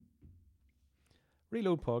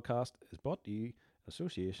Reload Podcast is brought to you in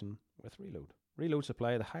association with Reload. Reload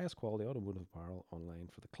supply the highest quality automotive apparel online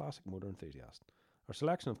for the classic motor enthusiast. Our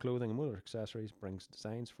selection of clothing and motor accessories brings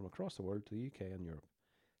designs from across the world to the UK and Europe.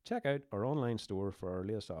 Check out our online store for our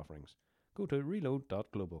latest offerings. Go to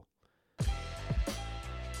reload.global.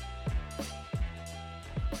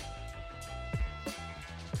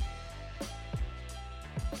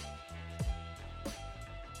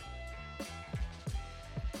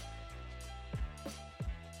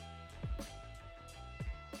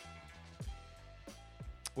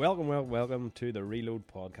 Welcome to the Reload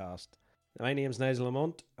Podcast. My name's Nigel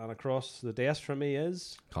Lamont, and across the desk from me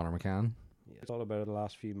is Connor McCann. It's all about the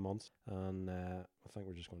last few months, and I think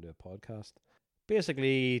we're just going to do a podcast.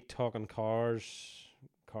 Basically, talking cars,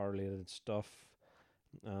 car-related stuff,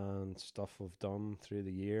 and stuff we've done through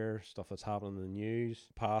the year, stuff that's happened in the news,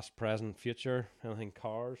 past, present, future, anything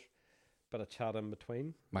cars, bit of chat in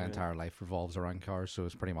between. My entire life revolves around cars, so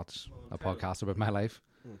it's pretty much a podcast about my life.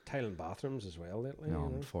 Tiling bathrooms as well lately. No, you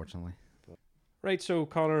know. unfortunately. Right, so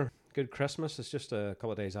Connor, good Christmas. It's just a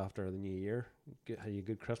couple of days after the new year. Had you a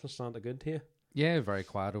good Christmas? Santa good to you? Yeah, very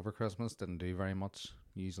quiet over Christmas. Didn't do very much.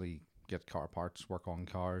 Usually get car parts, work on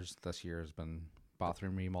cars. This year has been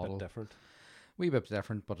bathroom remodel. Bit different. Wee bit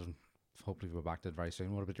different, but hopefully we'll be back to it very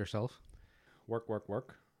soon. What about yourself? Work.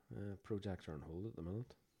 Projects are on hold at the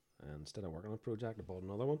minute. And instead of working on a project, I bought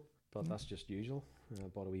another one. But that's just usual. I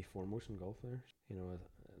bought a wee 4Motion Golf there. You know,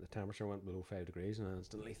 the temperature went below 5 degrees, and I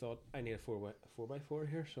instantly thought, I need a 4x4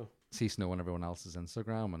 here. So See snow on everyone else's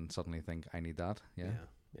Instagram and suddenly think, I need that.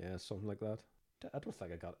 yeah, something like that. I don't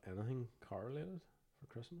think I got anything car related for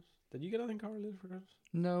Christmas. Did you get anything car related for Christmas?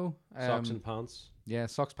 No. Socks and pants. Yeah,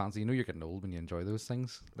 socks, pants. You know you're getting old when you enjoy those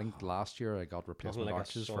things. I think last year I got replacement Like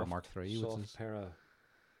arches for a Mark III. soft Which is, pair of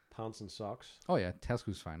pants and socks. oh yeah,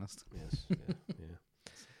 Tesco's finest. Yes, yeah.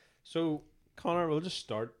 So, Connor, we'll just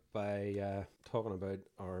start by talking about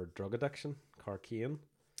our drug addiction, Carcane,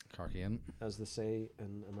 Carcane. as they say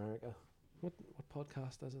in America. What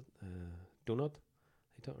podcast is it? Donut?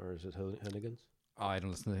 Or is it Hooligans? Oh, I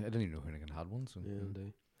don't listen to it. I didn't even know Hoonigan had one. So Yeah,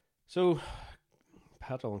 indeed. So,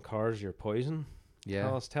 petrol and cars, your poison.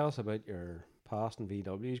 yeah. Tell us about your past in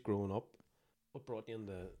VWs growing up. What brought you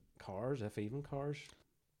into cars, if even cars?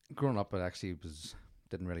 Growing up, I actually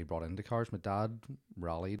didn't really brought into cars. My dad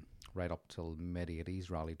rallied right up till mid-80s,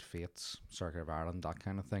 rallied Fates, Circuit of Ireland, that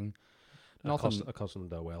kind of thing. Nothing. Accustomed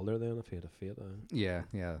to a welder then, if you had a Fate. Yeah,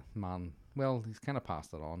 man. Well, he's kind of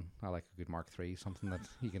passed it on. I like a good Mark III, something that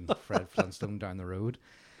you can Fred Flintstone down the road.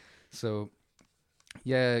 So,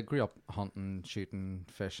 yeah, grew up hunting, shooting,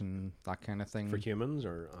 fishing, that kind of thing. For humans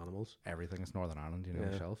or animals? Everything is Northern Ireland, you know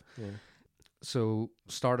Yeah. yourself. Yeah. So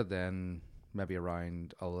started then maybe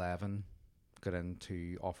around 11, got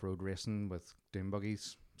into off-road racing with dune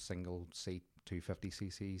buggies, single seat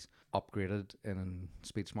 250cc's, upgraded in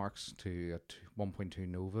Speech Marks to 1.2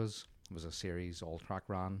 Novas. It was a series all track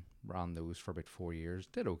ran those for about 4 years,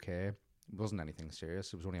 did okay. It wasn't anything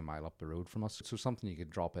serious, it was only a mile up the road from us, so something you could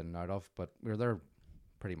drop in and out of, but we were there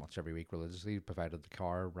pretty much every week religiously, provided the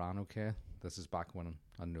car ran okay. This is back when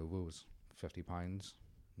a Nova was £50.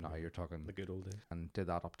 Now you're talking The good old days. and did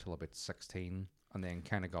that up till about 16, and then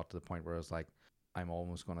kind of got to the point where I was like, I'm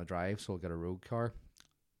almost going to drive, so I'll get a road car.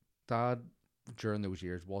 Dad, during those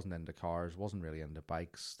years, wasn't into cars, wasn't really into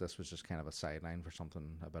bikes. This was just kind of a sideline for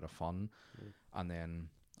something, a bit of fun. And then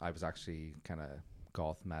I was actually kind of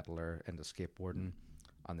goth metaler into skateboarding.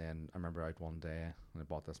 And then I remember out one day and I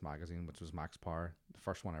bought this magazine, which was Max Power. The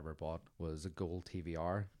first one I ever bought was a gold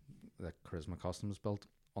TVR that Charisma Customs built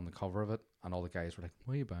on the cover of it. And all the guys were like,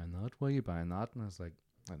 why are you buying that? Why are you buying that? And I was like,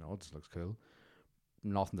 I know, it just looks cool.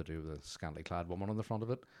 Nothing to do with a scantily clad woman on the front of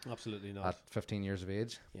it. Absolutely not. At 15 years of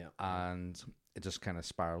age. Yeah. And it just kind of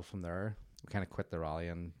spiraled from there. We kind of quit the rally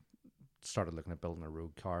and started looking at building a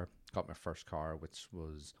road car. Got my first car, which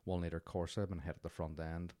was 1 litre Corsa, and hit at the front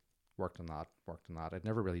end. Worked on that. I'd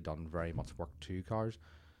never really done very much work to cars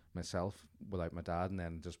myself without my dad, and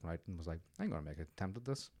then just went out and was like, I'm going to make an attempt at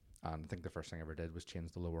this. And I think the first thing I ever did was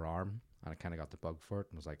change the lower arm, and I kind of got the bug for it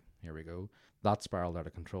and was like, here we go. That spiraled out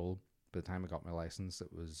of control. By the time I got my license,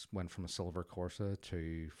 went from a silver Corsa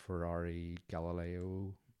to Ferrari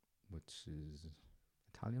Galileo, which is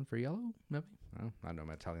Italian for yellow, maybe? I know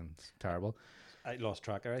my Italian's terrible. I lost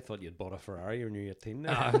track there. I thought you'd bought a Ferrari when you were 18.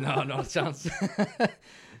 No, not a chance.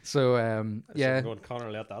 So, yeah. Going,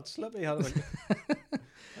 Connor, let that slip. He had it.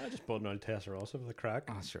 I just bought an old Testarossa with a crack.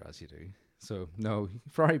 Oh, sure, as you do. So, no,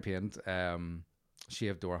 Ferrari paint,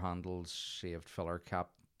 shaved door handles, shaved filler cap.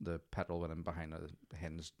 The petrol went in behind a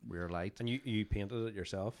hinged rear light. And you painted it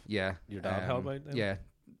yourself? Yeah. Your dad helped out then? Yeah,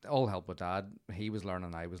 all help with Dad. He was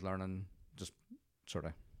learning, I was learning. Just sort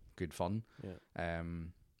of good fun. Yeah.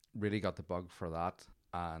 Really got the bug for that.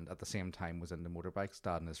 And at the same time was into motorbikes.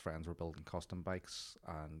 Dad and his friends were building custom bikes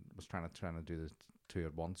and was trying to do the two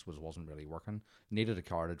at once, wasn't really working. Needed a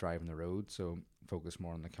car to drive on the road, so focused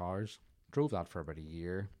more on the cars. Drove that for about a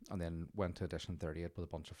year and then went to Edition 38 with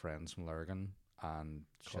a bunch of friends from Lurgan, and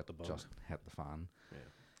shit just hit the fan. Yeah.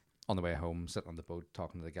 On the way home, sitting on the boat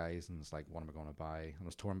talking to the guys, and it's like, what am I going to buy? And I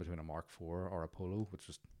was torn between a Mark IV or a Polo, which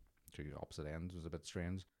was two opposite ends. It was a bit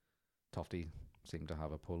strange. Tufty seemed to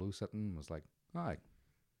have a Polo sitting and was like,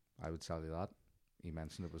 I would sell you that. He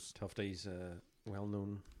mentioned it was... Tufty's a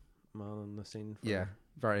well-known man in the scene. Yeah,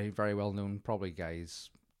 very, very well known. Probably guys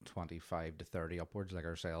 25 to 30 upwards like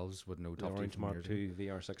ourselves would know The Tufty Orange from Mark years II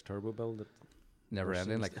VR6 turbo build. That never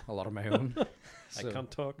ending, seems like a lot of my own. I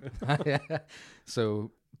can't talk. Yeah.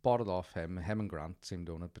 So bought it off him. Him and Grant seemed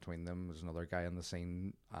to own it between them. There's another guy in the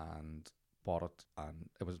scene, and bought it.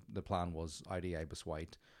 And the plan was Audi Ibis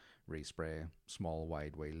White, respray, small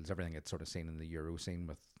wide wheels, everything it's sort of seen in the Euro scene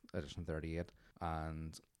with Edition 38.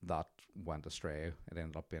 And that went astray. It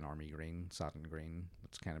ended up being army green, satin green,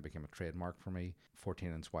 which kind of became a trademark for me.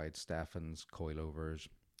 14-inch wide Steffens, coilovers,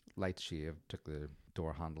 light shave, took the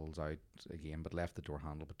door handles out again, but left the door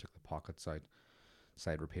handle, but took the pockets out,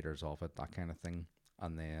 side repeaters off it, that kind of thing.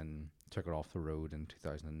 And then took it off the road in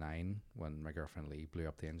 2009 when my girlfriend Lee blew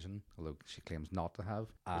up the engine, although she claims not to have.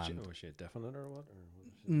 Was she a definite or what?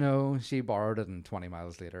 No, she borrowed it, and 20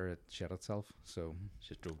 miles later it shit itself. So she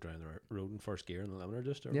just drove down the road in first gear in the limiter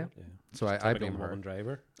just? Or yeah. what? Yeah. So Just I typical blame her. woman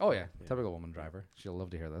driver. Oh yeah, typical woman driver. She'll love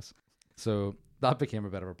to hear this. So that became a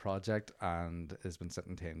bit of a project and has been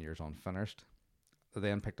sitting 10 years unfinished. I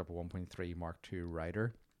then picked up a 1.3 Mark II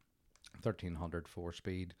Rider, 1300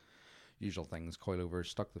 4-speed, usual things, coilovers,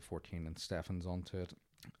 stuck the 14-inch Steffens onto it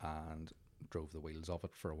and drove the wheels of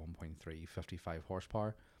it for a 1.3 55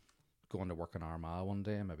 horsepower. Going to work in Armagh one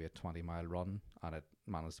day, maybe a 20-mile run, and it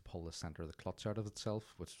managed to pull the centre of the clutch out of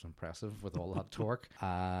itself, which was impressive with all that torque.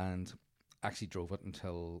 And actually drove it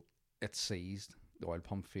until it seized the oil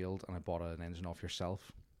pump field, and I bought an engine off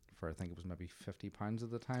yourself for, I think it was maybe £50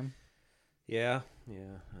 at the time. Yeah,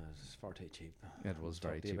 it's far too cheap. It was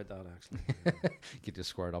very cheap. About that actually. Get you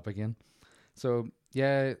squared up again. So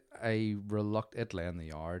yeah, it lay in the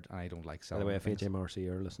yard, and I don't like By selling. the way, if things. HMRC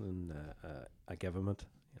are listening, I give him it.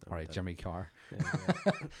 All right, Jimmy Carr.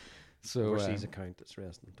 Yeah. So overseas account that's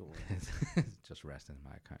resting. Don't worry. just resting in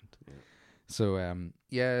my account. Yeah.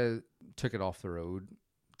 So took it off the road.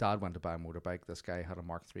 Dad went to buy a motorbike. This guy had a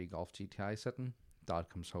Mark III Golf GTI sitting. Dad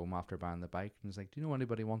comes home after buying the bike and he's like, "Do you know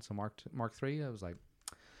anybody wants a Mark III?" I was like,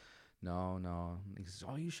 No. And he says,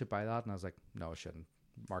 "Oh, you should buy that." And I was like, "No, I shouldn't.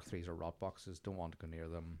 Mark IIIs are rot boxes. Don't want to go near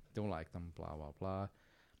them. Don't like them. Blah blah blah."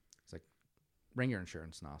 He's like, "Ring your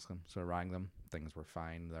insurance and ask them." So I rang them. Things were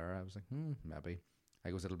fine there. I was like, maybe. I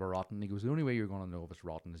goes, "It'll be rotten." He goes, "The only way you're going to know if it's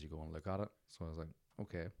rotten is you go and look at it." So I was like,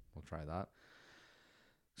 "Okay, we'll try that."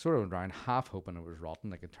 Sort of went around half hoping it was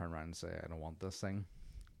rotten. I could turn around and say, "I don't want this thing."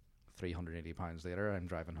 £380 later, I'm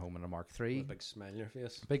driving home in a Mark III. A big smile on your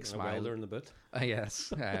face. Big and smile. A welder in the boot.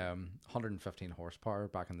 Yes. 115 horsepower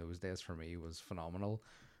back in those days for me was phenomenal.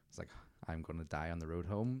 It's like, I'm going to die on the road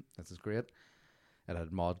home. This is great. It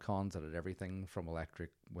had mod cons. It had everything from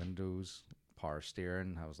electric windows, power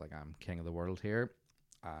steering. I was like, I'm king of the world here.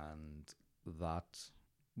 And that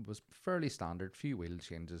was fairly standard. Few wheel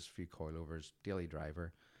changes, few coilovers, daily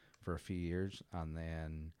driver for a few years. And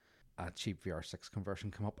then a cheap VR6 conversion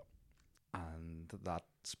come up. And that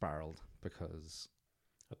spiraled because...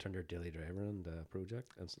 I turned your daily driver into a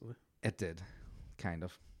project instantly. It did, kind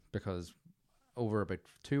of. Because over about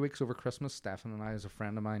 2 weeks over Christmas, Stefan and I, as a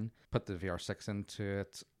friend of mine, put the VR6 into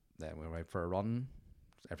it. Then we went out for a run.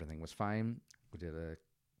 Everything was fine. We did a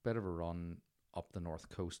bit of a run up the north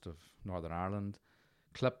coast of Northern Ireland,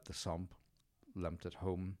 clipped the sump, limped it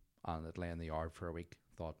home, and it lay in the yard for a week.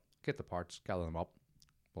 Thought, get the parts, gather them up,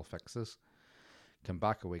 we'll fix this. Came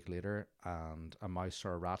back a week later, and a mouse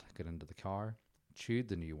or a rat got into the car, chewed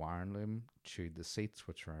the new wiring loom, chewed the seats,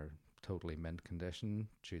 which were totally mint condition,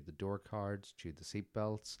 chewed the door cards, chewed the seat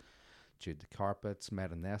belts, chewed the carpets,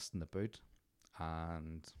 made a nest in the boot,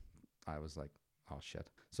 and I was like, oh shit.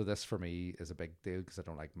 So this for me is a big deal because I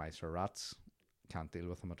don't like mice or rats. Can't deal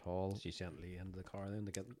with them at all. Did you send Lee into the car then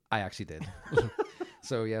to get them? I actually did.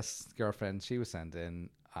 So yes, girlfriend, she was sent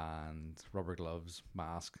in, and rubber gloves,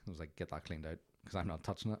 mask. I was like, get that cleaned out because I'm not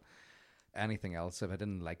touching it. Anything else, if I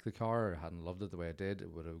didn't like the car or hadn't loved it the way I did,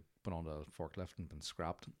 it would have been on a forklift and been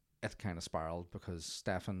scrapped. It kind of spiraled because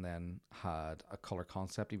Stefan then had a colour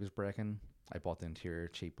concept he was breaking. I bought the interior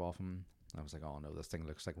cheap off him. I was like, oh no, this thing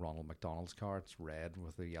looks like Ronald McDonald's car. It's red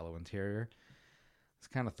with a yellow interior.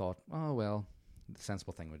 I kind of thought, oh well, the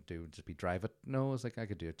sensible thing would do would just be drive it. No, I was like, I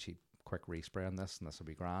could do a cheap, quick respray on this, and this would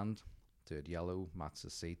be grand. Do it yellow, match the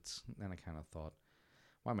seats. And then I kind of thought,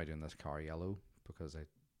 why am I doing this car yellow? Because I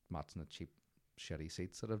matching the cheap, shitty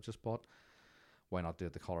seats that I've just bought. Why not do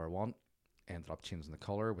it the colour I want? Ended up changing the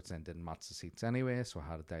colour, which then didn't match the seats anyway, so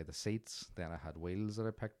I had to dye the seats. Then I had wheels that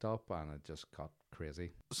I picked up, and it just got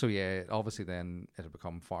crazy. So yeah, obviously then it had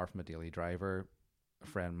become far from a daily driver. A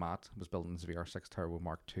friend Matt was building his VR6 Turbo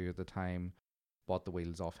Mark II at the time. Bought the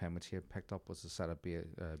wheels off him, which he had picked up was a set of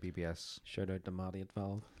BBS. Shout out to Matty at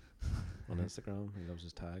Valve on Instagram. He loves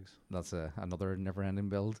his tags. That's another never-ending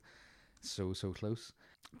build. So close.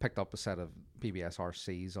 Picked up a set of BBS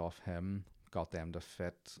RCs off him. Got them to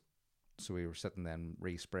fit. So we were sitting then,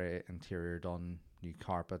 respray, interior done, new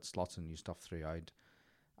carpets, lots of new stuff throughout,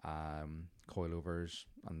 coilovers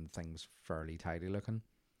and things fairly tidy looking.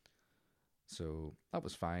 So that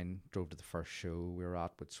was fine. Drove to the first show we were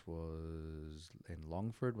at, which was in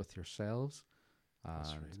Longford with yourselves.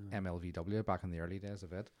 That's And right, MLVW back in the early days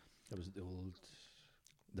of it. That was the old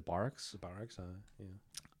The barracks. yeah.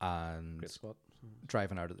 And Great spot.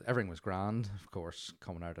 driving out of everything was grand, of course,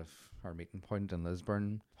 coming out of our meeting point in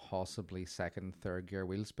Lisburn, possibly second, third gear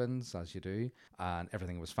wheel spins as you do, and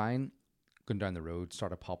everything was fine. Going down the road,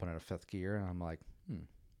 started popping out of fifth gear, and I'm like,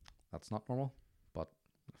 that's not normal, but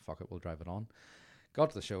fuck it, we'll drive it on. Got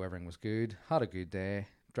to the show, everything was good, had a good day.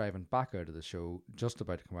 Driving back out of the show, just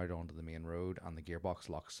about to come out onto the main road, and the gearbox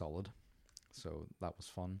locked solid, so that was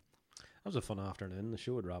fun. That was a fun afternoon. The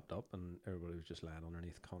show had wrapped up and everybody was just lying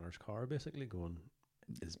underneath Connor's car basically going,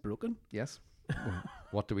 it's broken. Yes.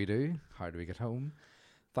 What do we do? How do we get home?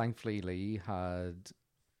 Thankfully, Lee had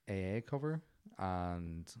AA cover,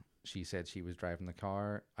 and she said she was driving the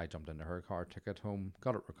car. I jumped into her car, took it home,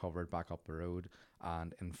 got it recovered back up the road,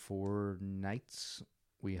 and in 4 nights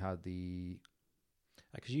we had the...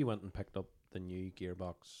 Because you went and picked up the new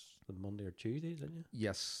gearbox the Monday or Tuesday, didn't you?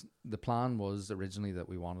 Yes, the plan was originally that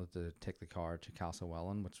we wanted to take the car to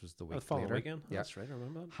Castlewellan, which was the week The following later. weekend. Yeah. That's right, I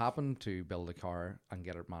remember that. Happened to build a car and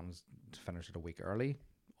get it managed to finish it a week early,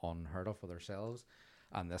 unheard of with ourselves,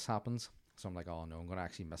 and this happens. So I'm like, oh no, I'm going to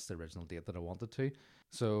actually miss the original date that I wanted to.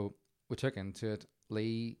 So we took into it.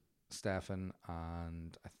 Lee, Stefan,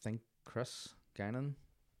 and I think Chris Guinan,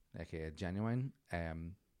 aka Genuine,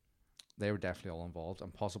 they were definitely all involved,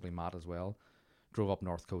 and possibly Matt as well. Drove up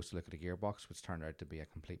North Coast to look at a gearbox, which turned out to be a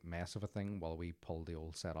complete mess of a thing while we pulled the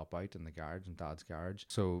old setup out in the garage, in Dad's garage.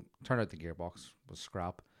 So turned out the gearbox was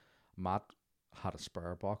scrap. Matt had a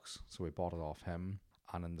spare box, so we bought it off him.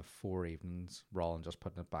 And in the 4 evenings, rather than just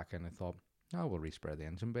putting it back in, I thought, oh, we'll respray the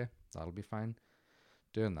engine bay. That'll be fine.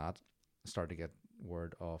 Doing that, started to get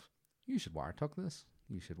word of, you should wire tuck this.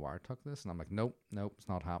 You should wire tuck this. And I'm like, nope, it's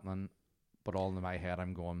not happening. But all in my head,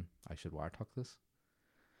 I'm going, I should wire tuck this.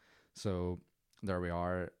 So there we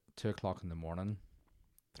are, 2 o'clock in the morning,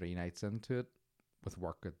 3 nights into it, with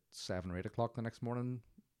work at 7 or 8 o'clock the next morning,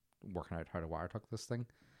 working out how to wire tuck this thing.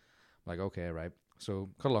 I'm like, okay, right. So,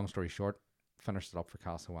 cut a long story short, finished it up for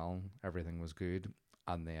Castlewellan, everything was good,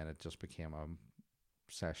 and then it just became a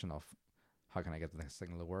session of how can I get this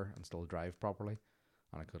thing lower and still drive properly.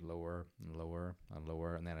 And I could lower and lower and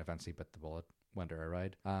lower, and then eventually bit the bullet, went to a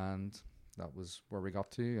ride, and that was where we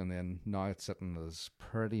got to. And then now it's sitting as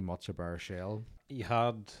pretty much a bare shell. You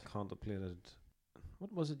had contemplated,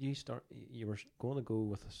 what was it you were going to go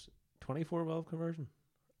with a 24 valve conversion?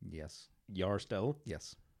 Yes. You are still,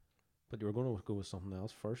 Yes. but you were going to go with something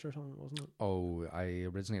else first or something, wasn't it? Oh, I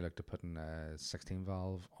originally looked at putting a 16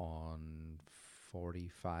 valve on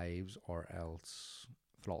 45s or else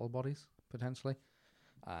throttle bodies, potentially.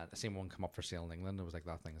 I seen one come up for sale in England. I was like,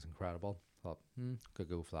 that thing is incredible. Thought, could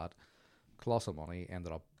go for that. Colossal money.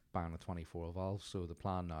 Ended up buying a 24 valve. So the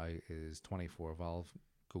plan now is 24 valve,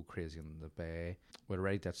 go crazy in the bay. We'd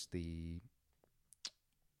already ditched the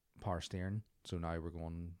power steering. So now we're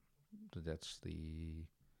going to ditch the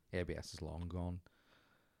ABS is long gone.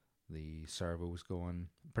 The servo's going.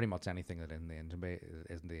 Pretty much anything that in the engine bay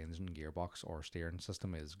isn't the engine, gearbox, or steering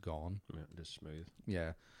system is gone. Yeah, just smooth.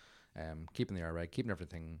 Yeah. Keeping the air right, keeping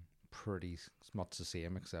everything pretty much the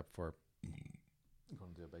same, except for I'm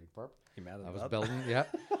going to do a big burp. You mad at I was that? building, yeah,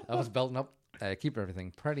 I was building up. Keeping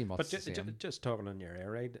everything pretty much But the same. just talking on your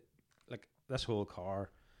air ride, like this whole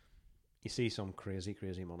car, you see some crazy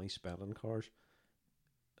money spent on cars.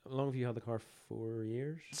 How long have you had the car? 4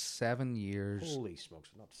 years? 7 years. Holy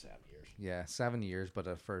smokes, not 7 years. Yeah, 7 years,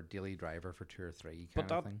 but for a daily driver for 2 or 3 kind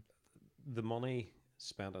But of thing. The money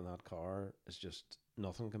spent on that car is just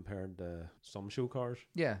nothing compared to some show cars.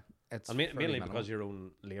 Yeah, it's And fairly mainly minimal. because your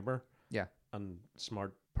own labour Yeah. and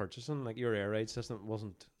smart purchasing. Like your air ride system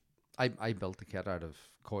wasn't I built the kit out of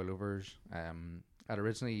coilovers. I'd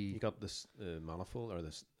originally You got this manifold or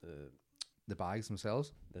this the bags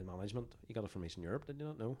themselves. the management. You got it from Eastern Europe, did you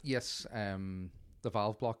not know? Yes, the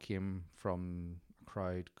valve block came from a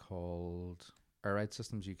crowd called Airride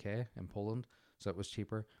Systems UK in Poland, so it was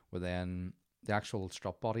cheaper. But then the actual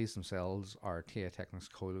strut bodies themselves are TA Technics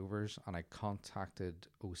coilovers, and I contacted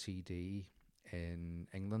OCD in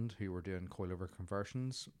England who were doing coilover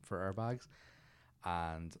conversions for airbags,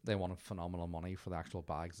 and they wanted phenomenal money for the actual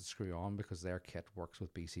bags that screw on because their kit works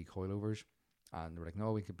with BC coilovers, and they were like,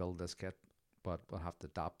 no, we could build this kit, but we'll have to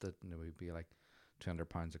adapt it, and it would be like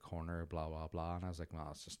 £200 a corner, blah blah blah. And I was like, no,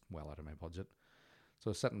 it's just well out of my budget. So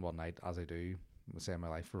I was sitting one night, as I do, say my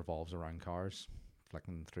life revolves around cars,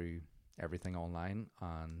 flicking through everything online,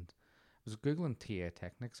 and I was googling TA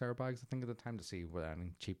Technics airbags I think at the time to see were there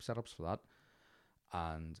any cheap setups for that,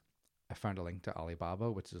 and I found a link to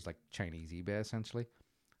Alibaba, which is like Chinese eBay essentially,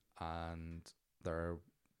 and there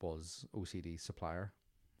was OCD supplier.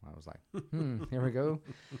 I was like, here we go.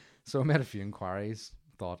 So I made a few inquiries,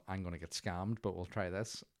 thought I'm going to get scammed, but we'll try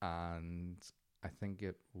this. And I think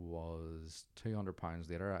it was £200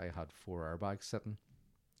 later, I had 4 airbags sitting.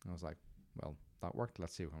 I was like, well, that worked.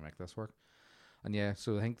 Let's see if we can make this work. And yeah,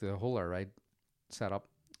 so I think the whole Airride setup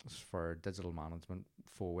for digital management,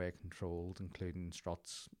 4-way controlled, including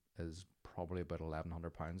struts, is probably about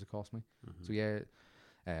 £1,100 it cost me. Mm-hmm. So yeah,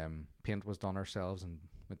 paint was done ourselves and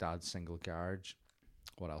my dad's single garage.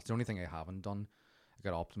 What else? The only thing I haven't done, I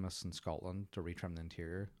got Optimus in Scotland to retrim the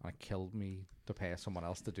interior, and it killed me to pay someone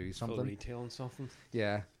else to do something. Full retail and something.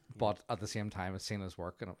 Yeah, but at the same time, I've seen his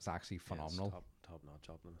work and it was actually Yeah, phenomenal. it's top notch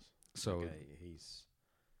Optimus. So That guy, he's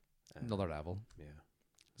another level. Yeah.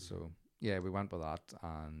 So yeah, we went with that,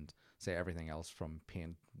 and say everything else from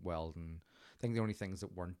paint, welding. I think the only things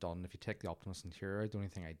that weren't done, if you take the Optimus interior, the only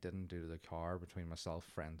thing I didn't do to the car between myself,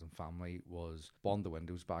 friends, and family was bond the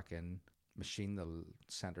windows back in, machine the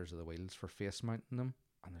centers of the wheels for face mounting them,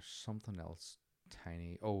 and there's something else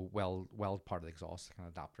tiny. Oh, weld part of the exhaust, the kind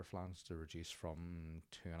of adapter flange to reduce from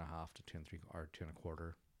 2.5 to 2.3 or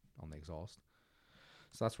 2.25 on the exhaust.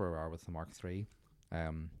 So that's where we are with the Mark III.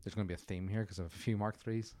 There's going to be a theme here because I have a few Mark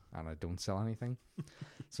IIIs and I don't sell anything.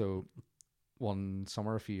 So one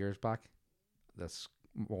summer a few years back, this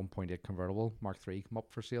 1.8 convertible Mark III came up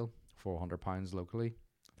for sale, £400 locally.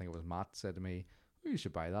 I think it was Matt said to me, oh, you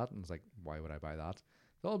should buy that. And I was like, why would I buy that?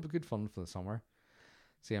 That'll be good fun for the summer.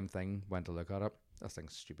 Same thing, went to look at it. This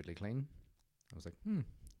thing's stupidly clean. I was like,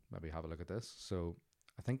 maybe have a look at this. So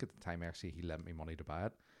I think at the time actually he lent me money to buy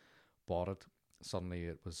it. Bought it. Suddenly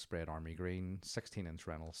it was sprayed army green, 16-inch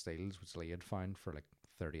Reynolds steels, which Lee had found for like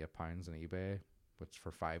 £38 on eBay, which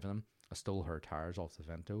for 5 of them. I stole her tires off the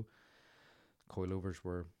Vento. Coilovers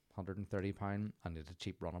were £130 and it had a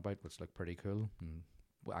cheap runabout, which looked pretty cool and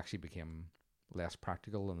actually became less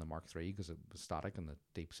practical than the Mark III because it was static and the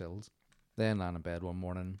deep sills. Then lying in bed one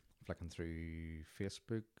morning, flicking through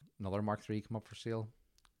Facebook, another Mark III came up for sale.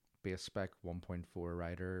 Base spec 1.4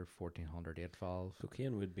 rider, 1400 8 valve.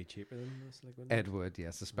 Cocaine would be cheaper than this, like, wouldn't It would,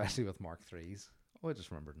 yes, especially with Mark IIIs. Oh, I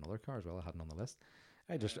just remembered another car as well. I hadn't on the list.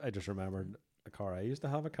 I just remembered a car I used to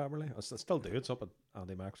have, a Cabriolet. I still do. It's up at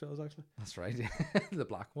Andy Maxwell's actually. That's right, the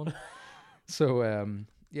black one. So,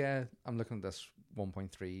 yeah, I'm looking at this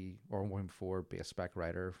 1.3 or 1.4 base spec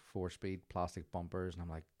rider, 4-speed, plastic bumpers, and I'm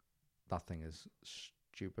like, that thing is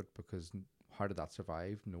stupid because how did that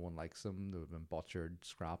survive? No one likes them. They've been butchered,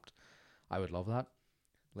 scrapped. I would love that.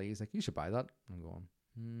 Lee's like, you should buy that. I'm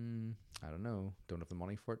going, I don't know. Don't have the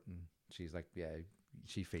money for it. And she's like, yeah,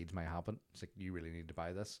 she feeds my habit. It's like, you really need to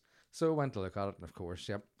buy this. So I went to look at it, and of course,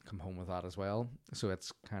 yep, come home with that as well. So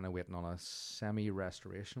it's kind of waiting on a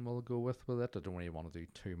semi-restoration we'll go with it. I don't really want to do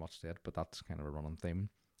too much to it, but that's kind of a running theme.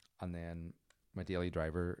 And then my daily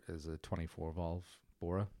driver is a 24-valve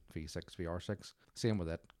Bora V6 VR6. Same with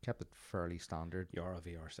it, kept it fairly standard. You're a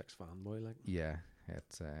VR6 fanboy, like. Yeah,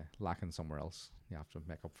 it's lacking somewhere else. You have to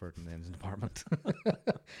make up for it in the engine department.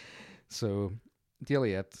 So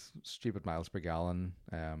daily it, stupid miles per gallon.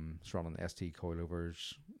 It's running ST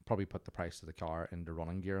coilovers. Probably put the price of the car into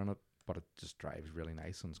running gear on it, but it just drives really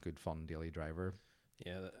nice and it's good fun daily driver.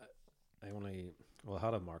 Yeah, I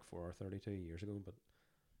had a Mark IV 32 years ago, but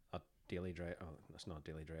a daily driver. Oh, it's not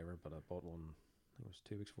daily driver, but I bought one. I think it was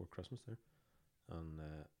 2 weeks before Christmas there, and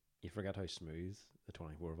you forget how smooth the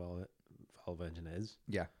 24 valve engine is.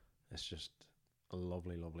 Yeah, it's just a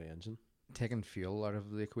lovely engine. Taking fuel out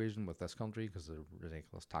of the equation with this country because of the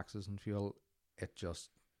ridiculous taxes and fuel,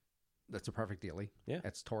 it's a perfect daily. Yeah,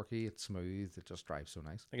 it's torquey, it's smooth, it just drives so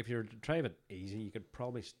nice. Like if you were to drive it easy, you could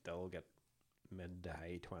probably still get mid to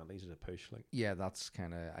high 20s as a push. Like, yeah, that's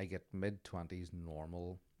kind of, I get mid 20s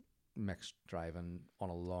normal mixed driving on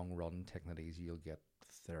a long run, taking it easy, you'll get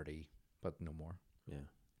 30, but no more. Yeah.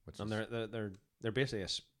 Which And is, they're basically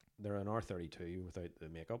they're an R32 without the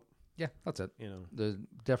makeup. yeah, that's it. You know, The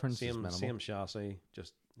difference is same minimal. same chassis,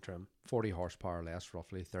 just trim. 40 horsepower less,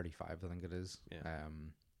 roughly 35, I think it is. Yeah.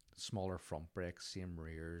 Smaller front brakes, same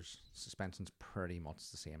rears. Suspension's pretty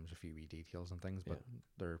much the same, as a few wee details and things, but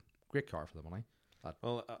they're great car for the money.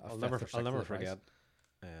 Well, I'll fifth or never sixth I'll never of the price. forget.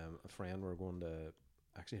 A friend, we're going to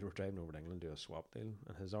actually we're driving over to England to do a swap deal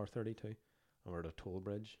in his R32, and we're at a toll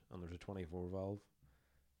bridge, and there's a 24 valve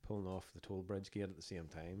pulling off the toll bridge gate at the same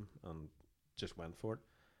time, and just went for it.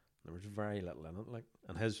 There was very little in it, like,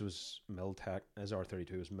 and his was Miltech. His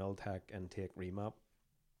R32 was Miltech intake remap,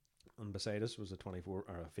 and beside us was a 24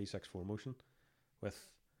 or a V6 4Motion with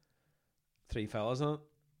 3 fellas in it,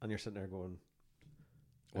 and you're sitting there going,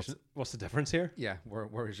 "What's the difference here?" Yeah,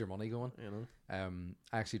 where is your money going? You know.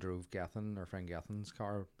 I actually drove Gethin, our friend Gethin's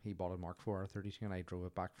car. He bought a Mark IV R32 and I drove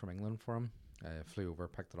it back from England for him. Flew over,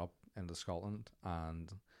 picked it up into Scotland,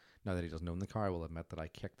 and now that he doesn't own the car, I will admit that I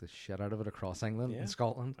kicked the shit out of it across England and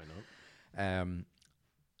Scotland. I know.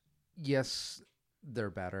 Yes,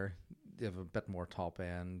 they're better. They have a bit more top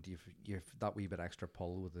end. You've that wee bit extra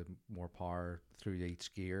pull with the more power through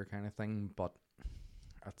each gear kind of thing, but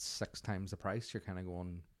at 6 times the price, you're kind of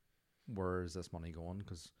going, where is this money going?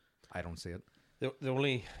 Because I don't see it. The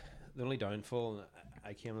only downfall, and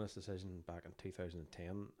I came to this decision back in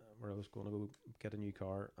 2010, where I was going to go get a new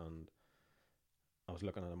car, and I was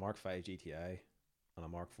looking at a Mark V GTI and a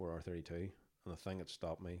Mark IV R32, and the thing that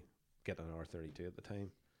stopped me getting an R32 at the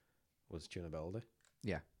time was tunability.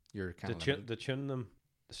 Yeah, you're kind To tune them,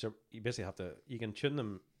 you basically have to. You can tune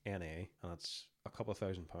them NA, and it's a couple of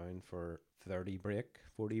 £1,000 for 30 brake,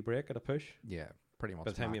 40 brake at a push. Yeah, pretty much.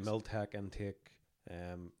 By the time you max. Miltech intake,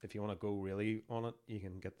 if you want to go really on it, you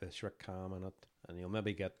can get the Schrick cam in it, and you'll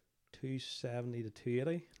maybe get 270 to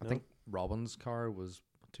 280. I think Robin's car was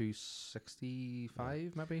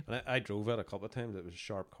 265, maybe. And I drove it a couple of times. It was a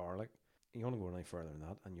sharp car. Like, you want to go any further than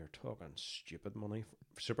that, and you're talking stupid money.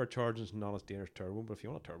 Supercharging is not as dangerous as turbo, but if you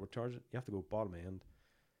want to turbocharge it, you have to go bottom end.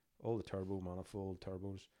 All the turbo, manifold,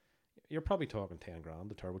 turbos. You're probably talking 10 grand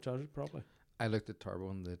to turbocharge it, probably. I looked at turbo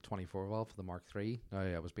in the 24 valve for the Mark III. Now,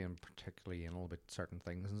 I was being particularly anal about certain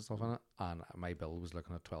things and stuff in it, and my bill was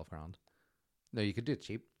looking at 12 grand. Now, you could do it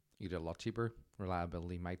cheap. You could do it a lot cheaper.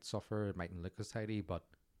 Reliability might suffer. It mightn't look as tidy, but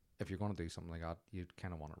if you're going to do something like that, you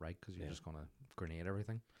kind of want it right, because you're just going to grenade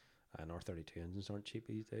everything. And R32 engines aren't cheap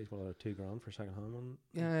these days. What are 2 grand for a second hand one?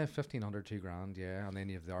 Yeah, 1,500, 2 grand, yeah. And then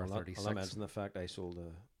you have the R36. I'll mention the fact I sold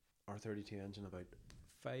a R32 engine about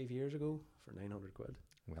 5 years ago for 900 quid.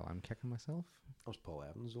 Well, I'm kicking myself. That was Paul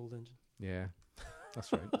Evans' old engine. Yeah,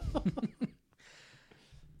 that's right.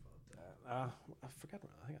 I forget.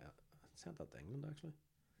 I think I sent that to England, actually.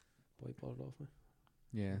 Boy bought it off me.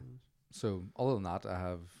 Yeah. So, other than that, I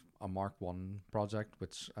have a Mark 1 project,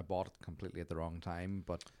 which I bought it completely at the wrong time,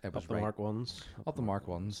 but it was Up the right. Mark 1s. Up the Mark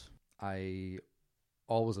 1s. I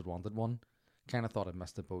always had wanted one. Kind of thought I'd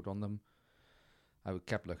missed the boat on them. I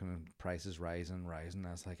kept looking at prices rising.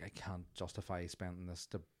 I was like, I can't justify spending this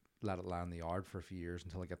to let it lie in the yard for a few years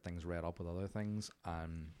until I get things read up with other things.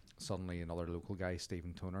 And suddenly another local guy,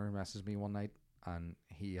 Stephen Toner, messaged me one night, and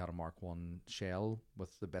he had a Mark 1 shell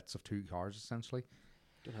with the bits of 2 cars, essentially.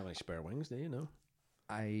 Don't have any spare wings, do you? No.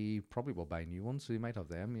 I probably will buy new ones, so you might have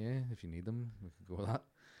them, yeah, if you need them. We could go with that.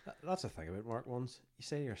 That's the thing about Mark 1s. You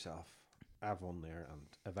say to yourself, I have one there, and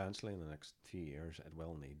eventually in the next few years, it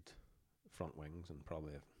will need front wings and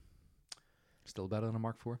probably Still better than a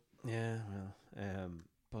Mark 4. Yeah, well,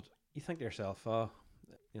 but you think to yourself,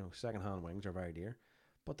 second-hand wings are very dear,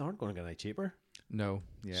 but they aren't going to get any cheaper. No,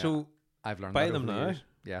 yeah. So I've learned buy that them over the now. years.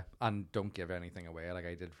 Yeah, and don't give anything away like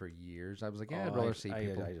I did for years. I was like, yeah, I'd rather see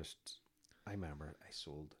people. I remember I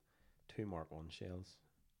sold 2 Mark 1 shells.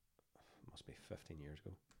 Must be 15 years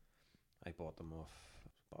ago. I bought them off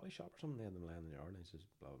Body Shop or something. They had them laying in the yard, and I says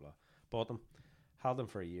blah blah blah. Bought them, had them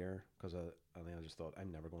for a year and then I just thought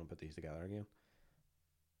I'm never going to put these together again.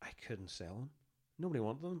 I couldn't sell them. Nobody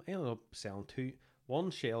wanted them. I ended up selling 2.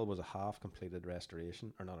 One shell was a half completed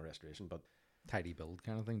restoration, or not a restoration, but Tidy build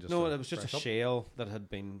kind of thing. no, it was just a shell that had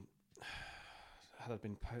been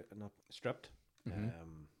not stripped,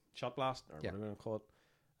 shot blast or whatever you want to call it,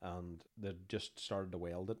 and they just started to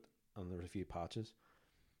weld it, and there was a few patches.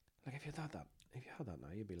 Like if you had that now,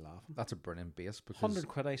 you'd be laughing. That's a brilliant base, because 100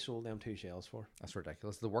 quid I sold them 2 shells for. That's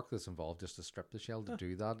ridiculous. The work that's involved just to strip the shell to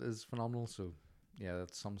do that is phenomenal. So yeah,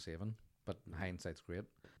 that's some saving, but hindsight's great.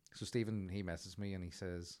 So Stephen, he messages me and he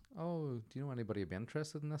says, "Oh, do you know anybody who'd be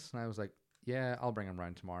interested in this?" And I was like, yeah, I'll bring him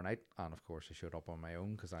round tomorrow night. And of course, I showed up on my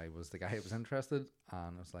own because I was the guy who was interested.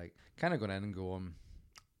 And I was like, kind of going in and going,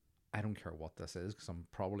 I don't care what this is because I'm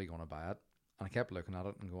probably going to buy it. And I kept looking at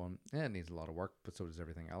it and going, yeah, it needs a lot of work, but so does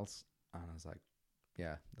everything else. And I was like,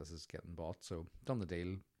 yeah, this is getting bought. So done the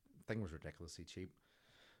deal. Thing was ridiculously cheap.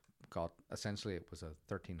 Got essentially it was a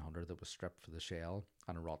 1300 that was stripped for the shell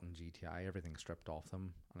and a rotten GTI, everything stripped off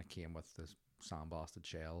them, and it came with this sandblasted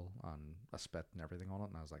shell and a spit and everything on it.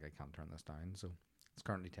 And I was like, I can't turn this down. So it's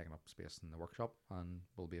currently taking up space in the workshop and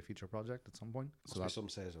will be a future project at some point. So that's some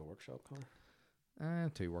size of a workshop,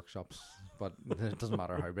 Connor. 2 workshops, but it doesn't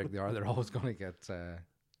matter how big they are. They're always going to get.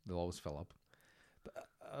 They'll always fill up. But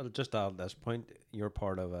I'll just add at this point, you're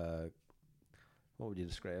part of a, what would you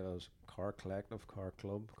describe as, car collective, car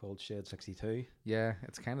club called Shed 62. Yeah,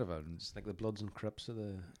 it's kind of a. It's like the Bloods and Crips of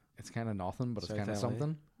the. It's kind of nothing, but South it's kind of LA.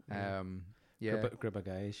 something. Yeah. Yeah. Group of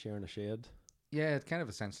guys sharing a shed. Yeah, it kind of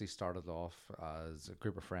essentially started off as a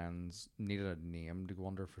group of friends needed a name to go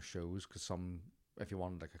under for shows because if you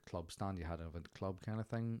wanted like a club stand, you had to have a club kind of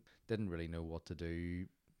thing. Didn't really know what to do.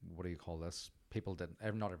 What do you call this? People didn't.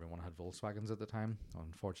 Not everyone had Volkswagens at the time,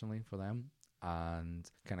 unfortunately for them, and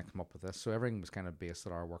kind of come up with this. So everything was kind of based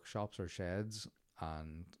at our workshops or sheds,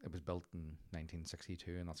 and it was built in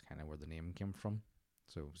 1962, and that's kind of where the name came from.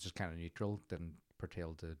 So it was just kind of neutral. Didn't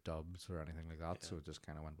pertain to dubs or anything like that. Yeah. So it just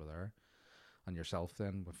kind of went with her. And yourself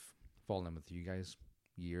then, with falling in with you guys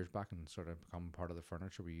years back and sort of become part of the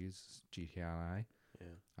furniture we use, GTI. Yeah.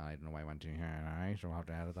 I don't know why I went GTI, so I'll have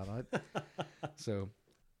to edit that out. So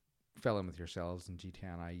fell in with yourselves and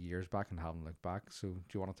GTI years back and haven't looked back. So do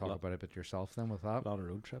you want to talk about a bit yourself then with that? A lot of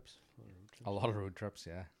road trips. A lot of road trips,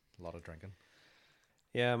 yeah. A lot of drinking.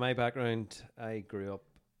 Yeah, my background, I grew up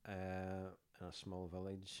in a small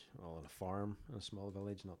village, well, on a farm in a small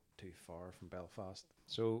village, not too far from Belfast.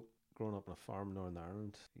 So growing up on a farm in Northern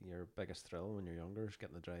Ireland, your biggest thrill when you're younger is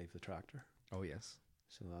getting to drive the tractor. Oh, yes.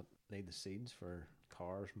 So that laid the seeds for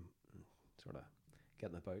cars and sort of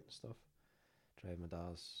getting about and stuff. Driving my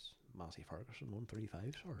dad's Massey Ferguson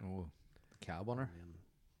 135s. Oh, the cab on her. And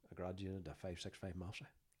I graduated a 565 Massey.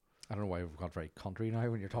 I don't know why we've got very country now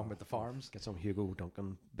when you're talking about the farms. Get some Hugo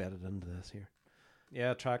Duncan bedded into this here.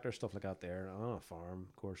 Yeah, tractor, stuff like that there. On a farm,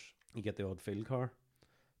 of course, you get the odd field car.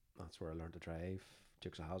 That's where I learned to drive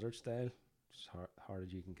Dukes of Hazzard style. As hard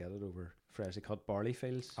as you can get it over freshly cut barley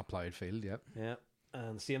fields. A ploughed field, yep. Yeah.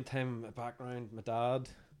 And the same time, my background, my dad, I was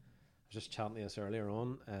just chatting to this earlier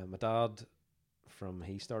on. My dad,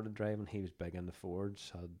 he started driving, he was big into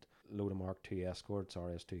Fords, had a load of Mark II Escorts,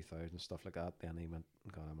 RS2000, stuff like that. Then he went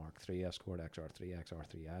and got a Mark III Escort, XR3,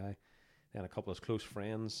 XR3i. Then a couple of his close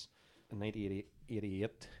friends in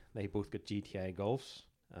 1988, they both got GTI Golfs.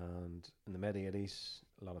 And in the mid-80s,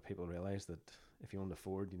 a lot of people realised that if you owned a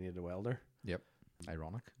Ford, you needed a welder. Yep.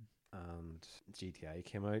 Ironic. And GTI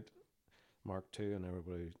came out, Mark II, and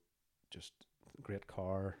everybody just, great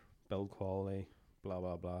car, build quality, blah,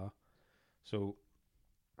 blah, blah. So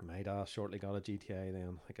my dad shortly got a GTI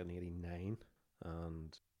then, I think in 89.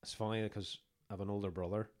 And it's funny because I have an older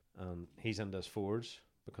brother and he's into his Fords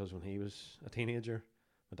because when he was a teenager,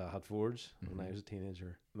 my dad had Fords. Mm-hmm. When I was a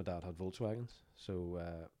teenager, my dad had Volkswagens. So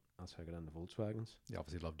that's how I got into Volkswagens. You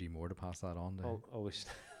obviously loved you more to pass that on. Always,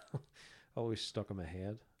 always stuck in my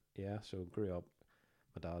head. Yeah, so grew up.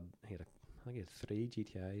 My dad, I think he had 3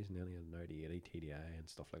 GTIs and then he had an Audi 80 TDI and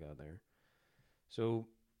stuff like that there. So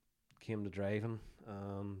came to driving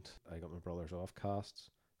and I got my brothers off casts.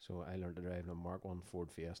 So I learned to drive in a Mark 1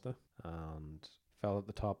 Ford Fiesta and fell at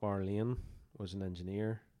the top bar lane, was an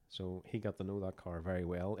engineer. So he got to know that car very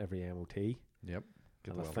well, every MOT. Yep.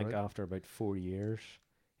 And I think after about 4 years,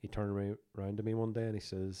 he turned around to me one day and he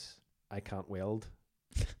says, I can't weld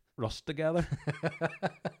rust together.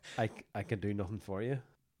 I can do nothing for you.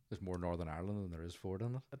 There's more Northern Ireland than there is Ford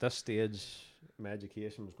in it. At this stage, my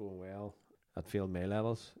education was going well. I'd failed my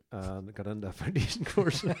levels and got into a foundation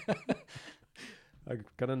course. I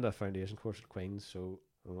got into a foundation course at Queen's, so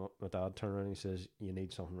my dad turned around and he says, you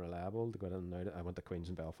need something reliable to go in and out. I went to Queen's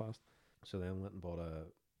in Belfast. So then went and bought a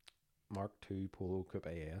Mark II Polo Coupe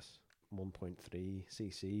AS,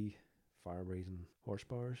 1.3cc, fire breathing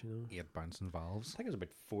horsepowers, 8 bouncing valves. I think it was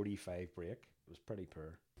about 45 brake. It was pretty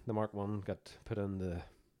poor. The Mark 1 got put in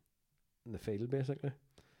the field basically.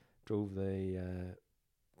 Drove the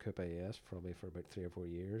Coupe AS probably for about 3 or 4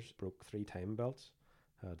 years. Broke 3 time belts.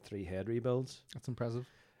 Had 3 head rebuilds. That's impressive.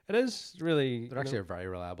 It is really. They're actually a very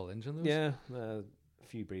reliable engine, those. Yeah, a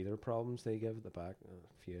few breather problems they give at the back,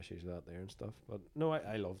 a few issues with that there and stuff. But no,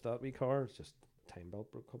 I loved that wee car. It's just time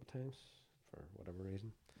belt broke a couple of times for whatever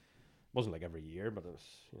reason. It wasn't like every year, but it was,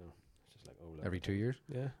 it's just like every 2 years.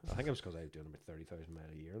 Yeah, I think it was because I was doing about 30,000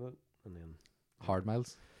 miles a year. That and then Hard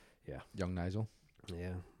miles. Yeah. Young Nigel.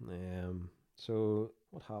 yeah. So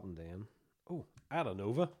what happened then? Oh, I had a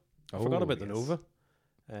Nova. I forgot about the Nova.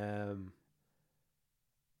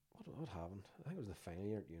 What happened? I think it was the final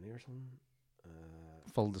year at uni or something.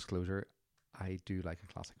 Full disclosure, I do like a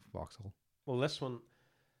classic Vauxhall. Well, this one,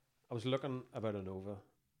 I was looking about a Nova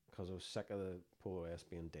because I was sick of the Polo S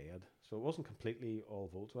being dead. So it wasn't completely all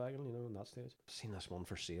Volkswagen, you know, in that stage. I've seen this one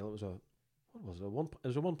for sale. It was a, what was it? It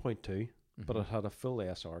was a 1.2, but it had a full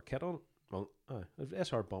SR kit on it. Well, it was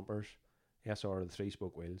SR bumpers, SR the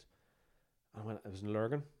 3-spoke wheels. And when it was in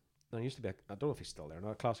Lurgan, and I used to be, I don't know if he's still there now,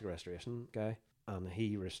 a classic restoration guy. And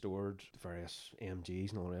he restored various AMGs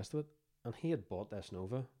and all the rest of it. And he had bought this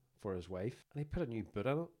Nova for his wife, and he put a new boot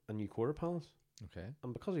in it, and new quarter panels. Okay.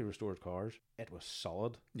 And because he restored cars, it was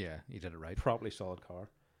solid. Yeah, you did it right. Properly solid car.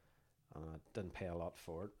 And I didn't pay a lot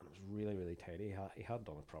for it. And it was really, really tidy. He had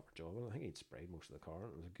done a proper job. And I think he'd sprayed most of the car,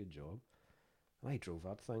 and it was a good job. And I drove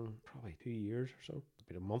that thing probably 2 years or so.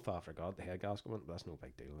 About a month after I got it, the head gasket went, but that's no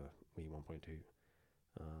big deal. A wee 1.2.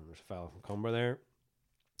 There's a fella from Cumber there.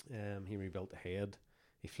 He rebuilt the head.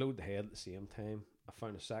 He flowed the head at the same time. I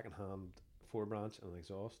found a second-hand 4-branch and an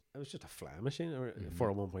exhaust. It was just a flying machine for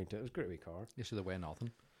a 1.2. It was a great wee car. You should have weighed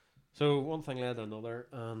nothing. So one thing led to another,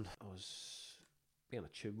 and I was being a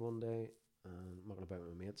tube one day and mucking about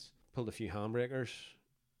with my mates. Pulled a few handbrakers,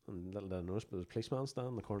 and little did I notice, but there was a policeman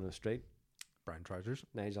standing in the corner of the street. Brown trousers.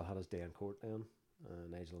 Nigel had his day in court then.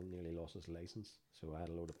 Nigel nearly lost his license, so I had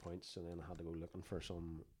a load of points, and then I had to go looking for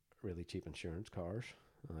some really cheap insurance cars,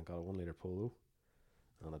 and I got a 1 litre Polo,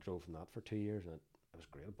 and I drove from that for 2 years, and it was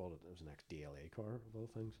great. I bought it. It was an ex-DLA car of all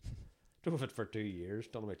things. Drove it for 2 years,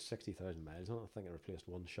 done about 60,000 miles on it. I think I replaced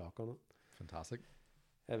one shock on it. Fantastic.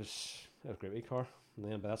 It was a great wee car. And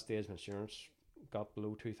then by that stage, my insurance got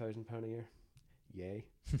below £2,000 a year. Yay.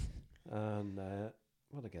 And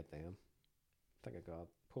what did I get then? I think I got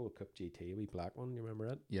Polo Coupe GT, a wee black one. You remember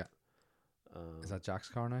it? Yeah. Is that Jack's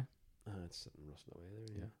car now? It's sitting rusting away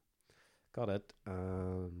there, yeah. Got it,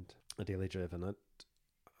 and I daily driven it.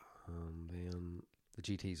 And then The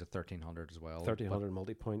GT's a 1300 as well. 1300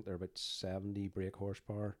 multi-point. They're about 70 brake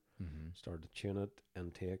horsepower. Mm-hmm. Started to tune it,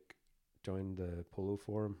 intake. Joined the Polo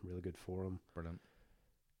forum, really good forum. Brilliant.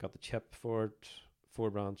 Got the chip for it,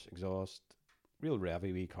 4-branch exhaust, real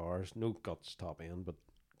revy wee cars, no guts top end, but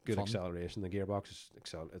good Fun. acceleration. The gearbox is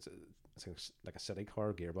it's like a city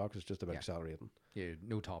car gearbox. It's just about accelerating. Yeah,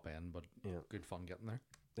 no top end, but Yeah. good fun getting there.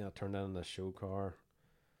 Then I turned in the show car.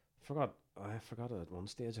 I forgot at one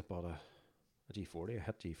stage I bought a G40. I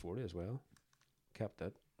hit G40 as well. Kept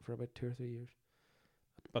it for about 2 or 3 years.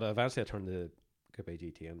 But eventually I turned the Coupe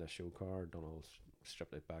GT into a show car. Done all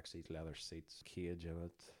stripped out back seats, leather seats, cage in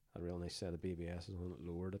it. Had a real nice set of BBS on it,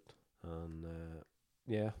 lowered it. And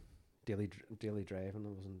daily driving.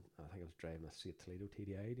 I think I was driving a Seat Toledo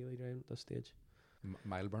TDI daily driving at this stage.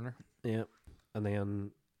 Mile burner. Yeah. And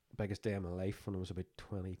then biggest day of my life when I was about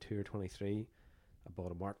 22 or 23, I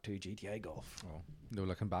bought a Mark II GTI Golf. Oh, no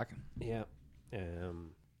looking back. Yeah.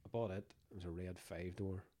 I bought it. It was a red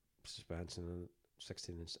 5-door suspension and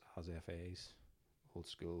 16-inch AS-FAs, old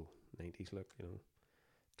school 90s look, you know.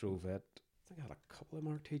 Drove it. I think I had a couple of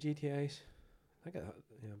Mark II GTIs. I think I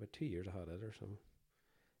had, about 2 years I had it or so.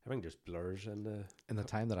 Everything just blurs in the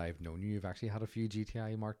time that I've known you, you've actually had a few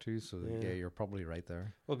GTI Mark IIs, so yeah, you're probably right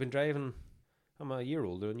there. Well, I've been driving. I'm a year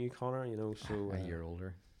older than you, Connor, you know, so... a year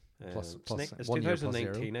older. Plus it's 1 year plus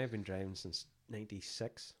 2019. 0. I've been driving since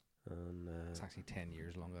 96. And it's actually 10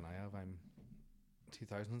 years longer than I have. I'm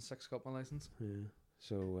 2006 got my license. Yeah.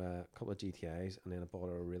 So a couple of GTIs, and then I bought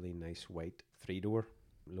a really nice white 3-door,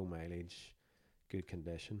 low mileage, good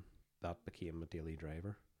condition. That became a daily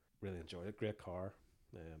driver. Really enjoyed it. Great car.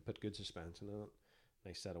 Put good suspension in it.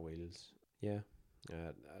 Nice set of wheels. Yeah.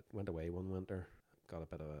 I went away one winter. Got a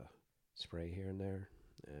bit of a spray here and there.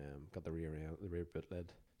 Got the rear boot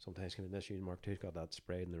lid. Sometimes can have issues. Mark II's got that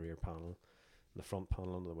sprayed in the rear panel, and the front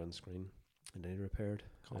panel under the windscreen. And they repaired.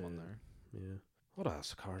 Common there. Yeah. What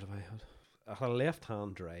else cars have I had? I had a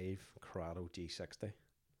left-hand drive Corrado G60.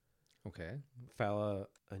 Okay. Fella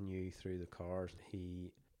I knew through the cars.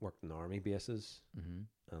 He worked in army bases,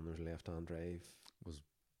 Mm-hmm. and there was a left-hand drive. Was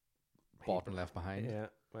bought and left behind. Yeah.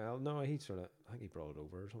 Well, no, I think he brought it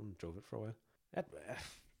over or something, drove it for a while.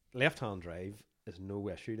 Left-hand drive is no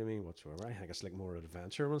issue to me whatsoever. I think it's like more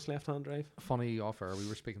adventure when it's left-hand drive. Funny offer. We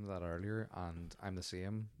were speaking to that earlier, and I'm the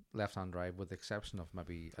same. Left-hand drive, with the exception of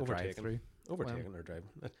maybe a drive-through. Overtaken or driving.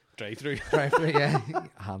 Drive-through. Drive-through, yeah.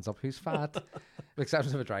 Hands up, who's fat? With the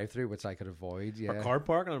exception of a drive-through, which I could avoid, yeah. Or car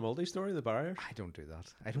parking on a multi-story, the barriers. I don't do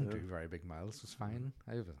that. I don't do very big miles. It's fine.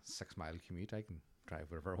 I have a 6-mile commute. I can drive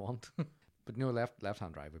wherever I want. But no,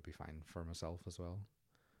 left-hand drive would be fine for myself as well.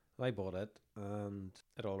 I bought it, and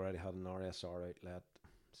it already had an RSR outlet,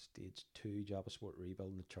 stage 2 Java Sport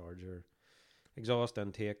rebuild, the charger, exhaust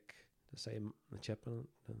intake, the same the chip in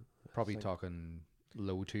it. Probably think- talking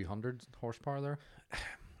low 200 horsepower there.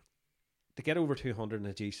 To get over 200 in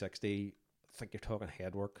a G60, I think you're talking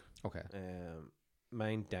headwork. Okay,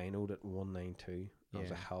 Mine dynoed at 192. That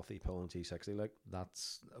was a Yeah. healthy pull in G60. Like,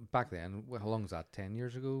 that's back then. How long was that? 10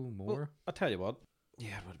 years ago? More? well, I'll tell you what.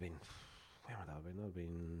 Yeah, it would have been. When would that have been? That would have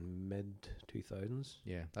been mid 2000s.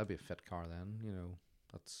 Yeah, that'd be a fit car then. You know,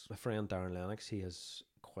 that's My friend Darren Lennox, he has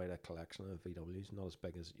quite a collection of VWs. Not as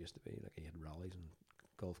big as it used to be. Like, he had rallies and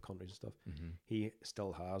Gulf countries and stuff. He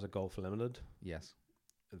still has a Gulf Limited. yes,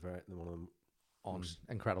 One of them on Most-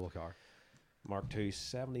 incredible car. Mark II,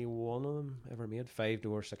 71 of them ever made.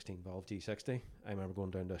 5-door, 16 valve G60. I remember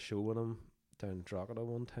going down to a show with him down in Drogheda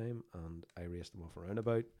one time, and I raced him off a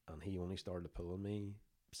roundabout, and he only started pulling me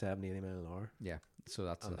 70, 80 mile an hour. Yeah, so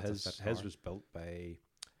that's And that's a fit his car. was built by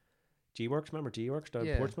G-Works. Remember G-Works down in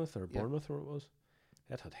Yeah, Portsmouth or yeah. Bournemouth, where it was?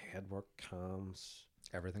 It had headwork, cams,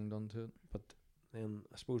 everything done to it. but then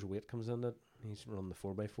I suppose weight comes in it. He's running the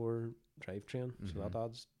 4x4 drivetrain, so that Mhm.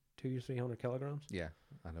 adds 200-300 kilograms. Yeah,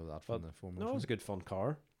 I know that from But the Formula. No, it One. was a good fun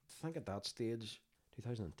car. I think at that stage,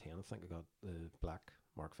 2010, I think I got the black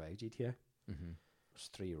Mark V GTA. It Mm-hmm. was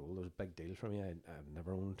 3 year old. It was a big deal for me. I've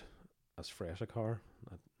never owned as fresh a car.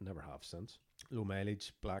 I never have since. Low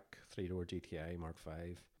mileage, black 3-door GTI Mark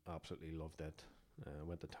V. Absolutely loved it.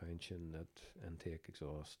 Went to town, tuned it, intake,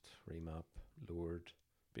 exhaust, remap, lowered,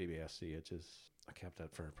 BBS CHs. I kept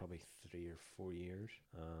it for probably 3 or 4 years,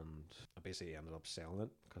 and I basically ended up selling it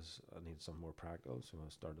because I needed something more practical. So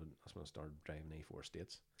that's when I started driving A4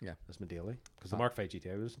 States. Yeah. That's my daily, because the Ah. Mark V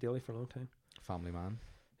GTI was daily for a long time. Family man.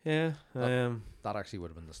 Yeah, That actually would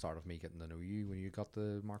have been the start of me getting to know you when you got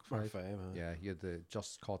the Mark V. Mark V. Yeah, you had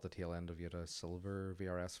just caught the tail end of you had a silver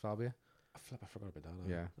VRS Fabia. I forgot about that.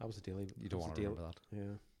 Yeah. That was the daily. You that don't was want the to daily- remember that.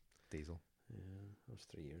 Yeah. Diesel. Yeah, that was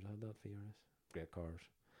 3 years I had that VRS. Great cars.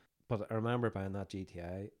 But I remember buying that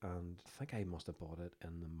GTI, and I think I must have bought it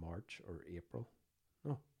in the March or April.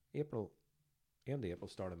 No, April. End of April,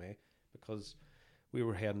 start of May, because we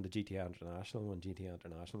were heading to GTI International when GTI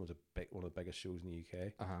International was one of the biggest shows in the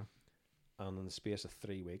UK. Uh-huh. And in the space of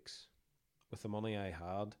 3 weeks, with the money I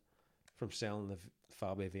had from selling the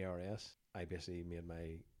Fabia VRS, I basically made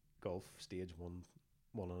my Golf stage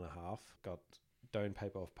 1.5. Got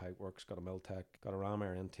downpipe off pipeworks, got a Miltech, got a ram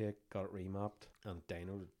air intake, got it remapped, and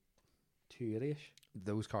dynoed 280-ish.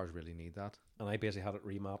 Those cars really need that. And I basically had it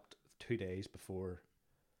remapped 2 days before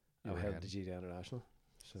You I were headed to heading. GTI International.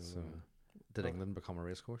 So, Did Oh. England become a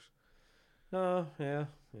racecourse? yeah.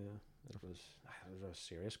 It was a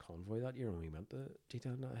serious convoy that year when we went to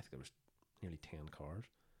GTI. I think there was nearly 10 cars.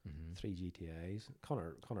 Mm-hmm. 3 GTIs.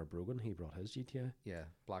 Connor Brogan, he brought his GTI. Yeah,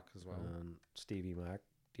 black as well. And Stevie Mac,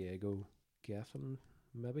 Diego Geffen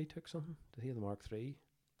maybe took something. Did he have the Mark III?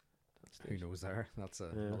 Who knows there? That's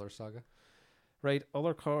another saga. Right,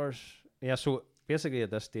 other cars. Yeah, so basically at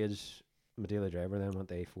this stage, my daily driver then went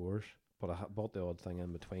to A4s, but I bought the odd thing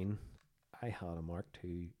in between. I had a Mark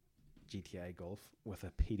II GTI Golf with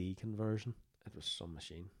a PD conversion. It was some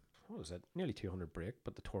machine. What was it? Nearly 200 brake,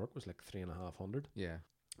 but the torque was like 3,500. Yeah.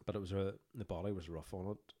 But it was the body was rough on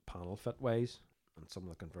it, panel fit wise, and some of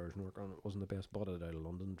the conversion work on it wasn't the best. Bought it out of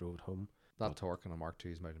London, drove it home. That But- torque on a Mark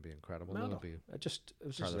II's might be incredible. No, It'll no. be It was just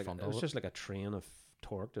Further like fun it of was it. just like a train of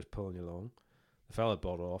torque just pulling you along. The fella that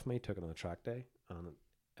bought it off me took it on a track day, and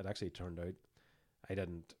it actually turned out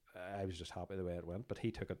I was just happy the way it went, but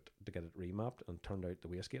he took it to get it remapped, and turned out the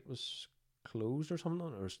wastegate was closed or something,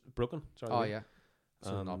 or broken. Sorry. Oh yeah.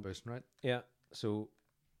 So not Um, boosting right. Yeah. So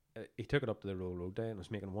he took it up to the road day and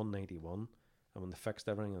was making 191. And when they fixed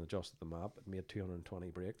everything and adjusted the map, it made 220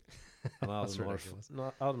 brake. And That's ridiculous.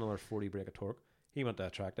 added another 40 brake of torque. He went to a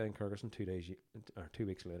track day in Kyrgyzstan 2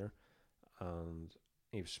 weeks later, and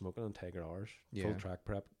he was smoking on Tiger R's, Yeah. full track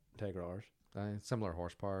prep Tiger R's. Similar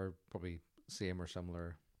horsepower, probably same or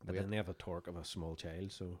similar But weight. then they have the torque of a small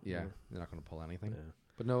child, so Yeah, you're not going to pull anything. yeah.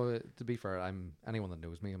 But no, to be fair, anyone that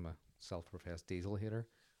knows me, I'm a self-professed diesel hater.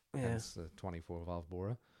 Yeah. Hence the 24 valve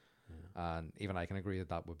Bora, and even I can agree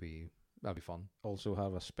that'd be fun. Also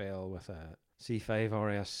have a spell with a C5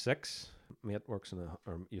 RS6. Mate works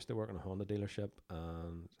used to work in a Honda dealership,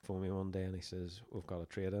 and phoned me one day and he says, "We've got a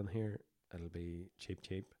trade in here. It'll be cheap.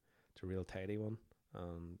 It's a real tidy one."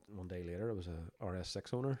 And one day later, it was a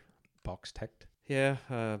RS6 owner, box ticked. Yeah,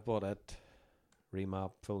 bought it,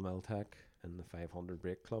 remap, full Miltech in the 500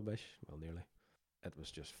 brake club-ish. Well, nearly. It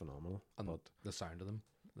was just phenomenal. And but the sound of them,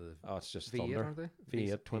 the it's just V8 thunder. aren't they?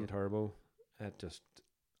 V8 twin turbo. It just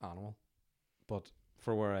animal. But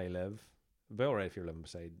for where I live, it'd be alright if you're living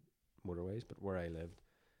beside motorways, but where I lived,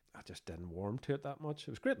 I just didn't warm to it that much. It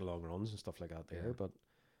was great in long runs and stuff like that there, Yeah. but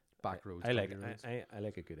Back roads. I like country roads. I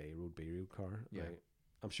like a good A road, B road car. Yeah. Like,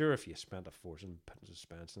 I'm sure if you spent a fortune putting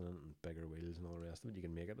suspension in it and bigger wheels and all the rest of it, you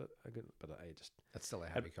can make it a good. But I just, It's still a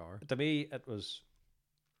heavy car. to me, it was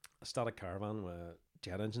a static caravan with a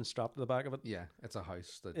jet engine strapped to the back of it. Yeah, it's a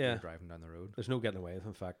house that Yeah. you're driving down the road. There's no getting away with.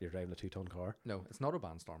 In fact, you're driving a 2-ton car. No, it's not a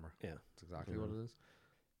Bandstormer. Yeah. It's exactly what it is.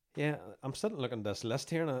 Yeah, I'm sitting looking at this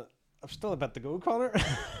list here, and I've still a bit to go, Connor.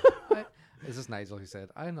 Is this Nigel who said,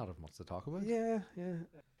 I not have much to talk about? Yeah.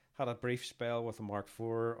 Had a brief spell with a Mark IV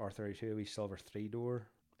R32, a wee silver 3-door.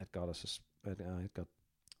 It got it got,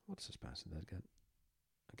 what suspension did it get?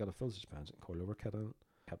 I got a full suspension coilover kit on it.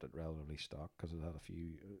 Kept it relatively stock because it had a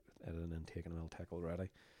few, it had an intake and an L-Tech already.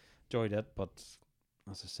 Enjoyed it, but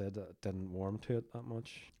as I said, it didn't warm to it that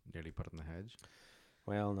much. Nearly put it in the hedge.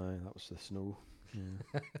 Well, no, that was the snow.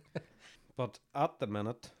 Yeah. But at the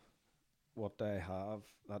minute, what I have,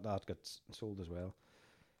 that gets sold as well.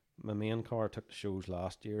 My main car took the shows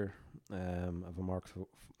last year. Of a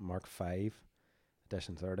Mark V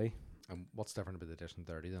Edition 30. And what's different about the Edition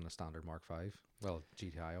 30 than a standard Mark V? Well,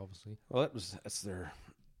 GTI obviously. Well, it's their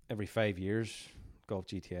every 5 years Golf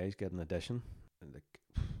GTIs get an edition. And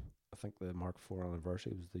I think the Mark IV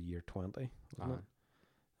anniversary was the year 20, wasn't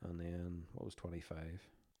it? And then what was 25?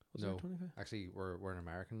 Was No. it 25? Actually, we're an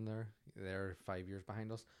American there. They're 5 years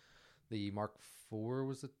behind us. The Mark IV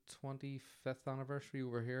was the 25th anniversary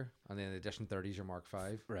over here. And then the Edition 30 is your Mark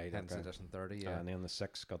V. Right, Hence okay. Edition 30, yeah. And then the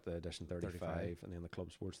 6 got the Edition 35, 35. and then the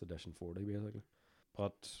Club Sports the Edition 40 basically.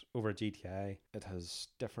 But over at GTI, it has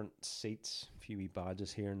different seats, a few wee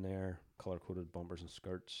badges here and there, colour-coded bumpers and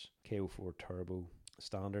skirts, KO4 turbo.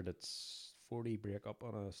 Standard, it's 40 brake up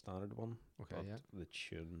on a standard one. Okay, but yeah. the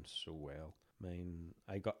tune so well. Mine,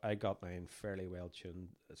 I got mine fairly well tuned.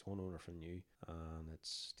 It's one owner from new, and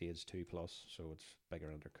it's stage 2 plus, so it's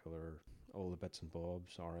bigger intercooler, all the bits and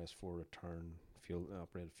bobs, RS4 return, fuel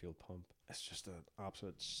operated fuel pump. It's just an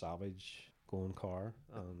absolute savage going car.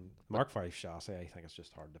 And Mark V chassis, I think it's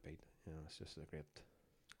just hard to beat. You know, it's just a great.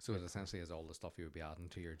 So it essentially is all the stuff you would be adding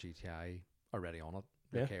to your GTI already on it.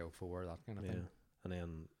 Yeah. The KO4, that kind of thing. And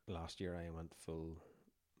then last year I went full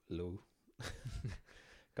low.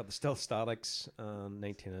 Got the stealth statics and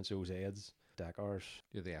 19-inch OZs, Dakars.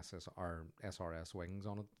 You have the SRS wings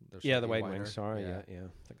on it. They're Yeah, the slightly wide wider. wings, sorry, yeah. I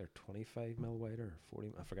think they're 25 mil wider or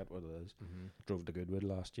 40, I forget what it is. Mm-hmm. Drove to Goodwood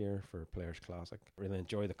last year for Players Classic. Really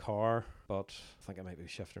enjoy the car, but I think I might be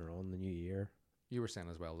shifting around the new year. You were saying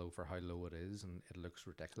as well, though, for how low it is, and it looks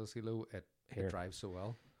ridiculously low, it Here. drives so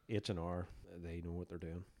well. H&R, they know what they're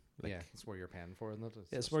doing. Like, Yeah, it's where you're paying for, isn't it? it's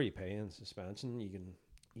just- where you pay in suspension. You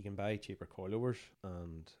can buy cheaper coilovers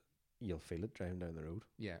and you'll feel it driving down the road.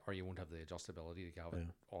 Yeah, or you won't have the adjustability to have it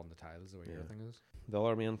on the tiles the way your Yeah. thing is. The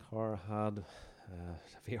other main car I had a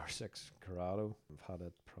VR6 Corrado. I've had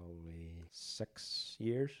it probably 6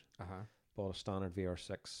 years. Uh-huh. Bought a standard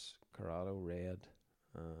VR6 Corrado red,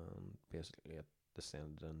 and basically it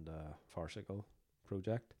descended into a farcical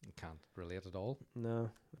project. You can't relate at all. No,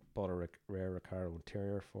 bought a rare Recaro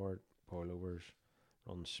interior for it, coilovers,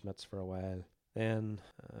 run Schmitz for a while. Then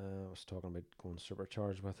I was talking about going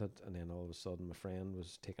supercharged with it, and then all of a sudden my friend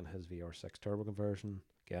was taking his VR6 turbo conversion,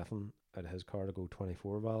 gaffing out of his car to go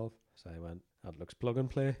 24 valve. So I went, that looks plug and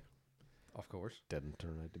play. Of course. Didn't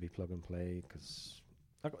turn out to be plug and play because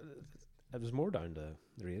it was more down to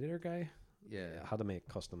the radiator guy. Yeah. I had to make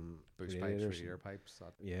custom Boost pipes, radiators. radiator pipes.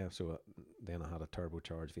 That. Yeah, so then I had a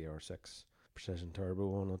turbocharged VR6 precision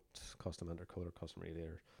turbo on it, custom intercooler, custom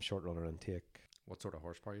radiator, short runner intake. What sort of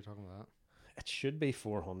horsepower are you talking about? It should be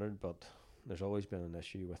 400, but there's always been an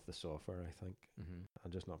issue with the software, I think. Mm-hmm.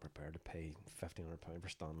 I'm just not prepared to pay £1,500 for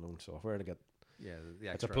standalone software to get. Yeah, the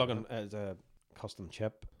It's a extra plug-in, it's a custom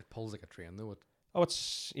chip. It pulls like a train, though. Oh,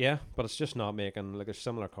 it's, yeah, but it's just not making, like, there's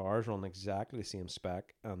similar cars run exactly the same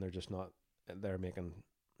spec, and they're just not, they're making,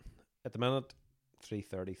 at the minute,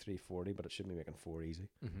 330, 340, but it should be making 4 easy.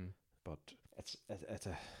 Mm-hmm. But it's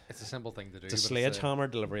a simple thing to do. it's a but sledgehammer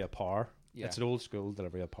delivery of power. Yeah. It's an old school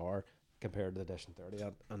delivery of power compared to the Edition 30.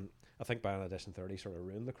 And I think buying Edition 30 sort of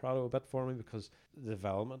ruined the Corrado a bit for me because the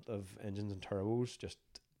development of engines and turbos, just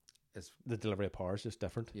the delivery of power is just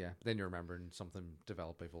different. Yeah. Then you're remembering something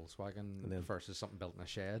developed by Volkswagen And then- versus something built in a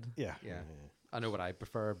shed. Yeah. Yeah. I know what I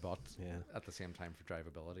prefer, but Yeah. at the same time, for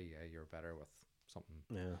drivability, yeah, you're better with something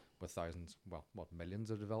Yeah. with thousands, well, what, millions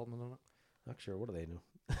of development on it. Actually, what do they know?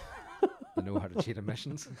 They know how to cheat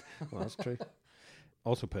emissions. Well, that's true.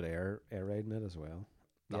 Also put air ride in it as well.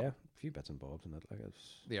 That- Yeah, a few bits and bobs in it. Like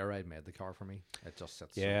it's The air ride made the car for me. It just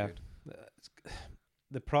sits Yeah. so good.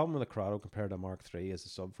 The problem with the Corrado compared to Mark III is the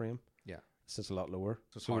subframe. Yeah. It's just a lot lower.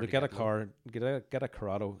 So it's So hard to to get a get low. car, get a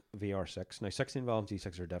Corrado VR6. Now 16 valve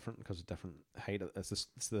G6 are different because of different height. It's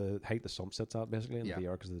the height the sump sits at basically in Yeah. the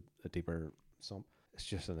VR because of the deeper sump. It's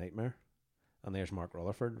just a nightmare. And there's Mark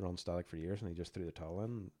Rutherford, run static for years, and he just threw the towel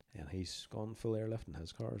in, and he's gone full airlift in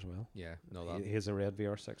his car as well. Yeah, no, that He has a red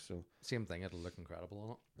VR6, so same thing. It'll look incredible on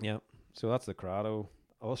it. yeah. So that's the Corrado.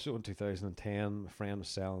 Also in 2010, my friend was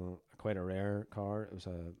selling quite a rare car. It was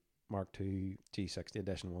a Mark II G60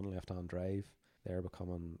 Edition 1 left-hand drive. They're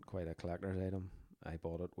becoming quite a collector's item. I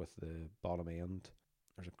bought it with the bottom end.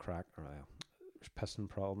 There's a crack, or there's piston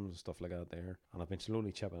problems and stuff like that there. And I've been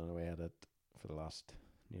slowly chipping away at it for the last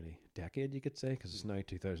nearly decade, you could say, because it's now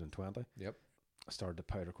 2020. Yep. I started to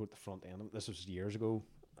powder coat the front end. This was years ago.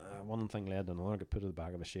 One thing led to another. I got put at the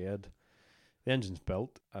back of a shed. The engine's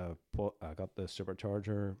built. I got the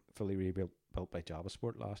supercharger fully rebuilt by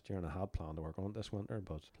JavaSport last year, and I had planned to work on it this winter,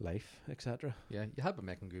 but life, etc. Yeah, you have been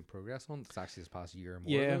making good progress on it. It's actually this past year or more.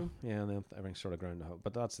 Yeah, though. yeah, and then everything's sort of ground to halt.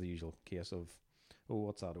 But that's the usual case of, oh,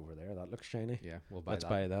 what's that over there? That looks shiny. Yeah, we'll buy Let's that.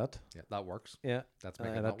 buy that. Yeah, that works. Yeah, That's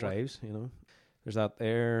making that that work. drives. There's that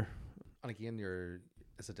there. And again,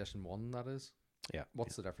 it's edition 1, that is. Yeah.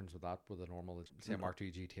 What's the difference with that with a normal, say, Mark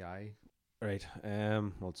II GTI? Right.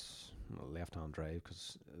 Well, it's left-hand drive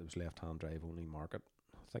because it was left-hand drive only market,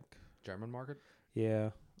 I think. German market? Yeah,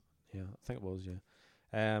 I think it was.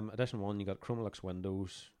 Yeah. Edition 1, you got Chromolux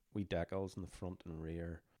windows, wee decals in the front and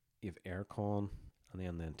rear. You have aircon, and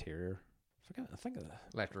then the interior. I think of that.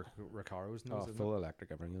 Electric Recaros. Oh, full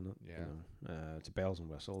electric everything in it. Yeah. It's a bells and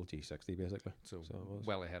whistle G60 basically. So it was.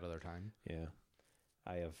 well ahead of their time. Yeah.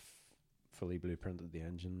 I have fully blueprinted the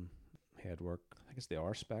engine, headwork. I think it's the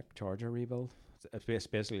R spec charger rebuild. It's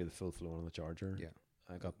basically the full flow on the charger. Yeah.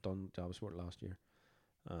 I got done JavaSport last year,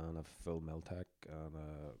 and I've full Miltech, and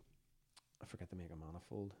I forget the make of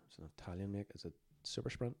manifold. It's an Italian make. Is it Super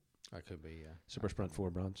Sprint? That could be, yeah. Super Sprint 4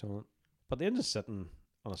 branch on it. But the engine's sitting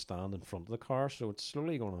on a stand in front of the car, so it's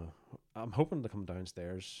slowly gonna. I'm hoping to come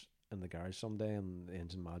downstairs in the garage someday, and the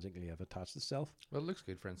engine magically have attached itself. Well, it looks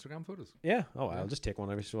good for Instagram photos. Yeah. Oh, Yeah. I'll just take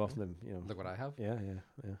one every so often. And, Look what I have. Yeah.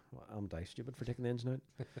 Well, I'm die stupid for taking the engine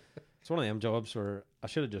out. It's one of them jobs where I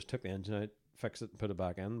should have just took the engine out, fixed it, and put it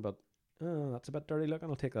back in. But that's a bit dirty looking.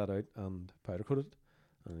 I'll take that out and powder coat it,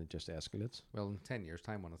 and it just escalates. Well, in 10 years'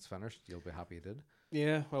 time when it's finished, you'll be happy you did.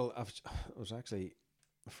 Yeah. Well, I was actually,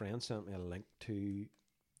 a friend sent me a link to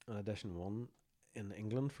an edition 1 in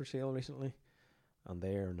England for sale recently, and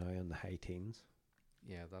they are now in the high teens.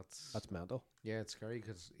 Yeah, that's mental. yeah, it's scary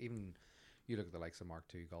because even you look at the likes of Mark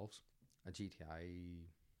II Golfs, a GTI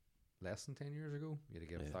less than 10 years ago, you'd have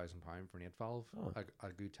given Yeah. £1,000 for an 8 valve, Oh.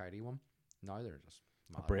 a good tidy one. Now they're just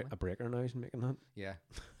mad, A breaker now is making that. Yeah,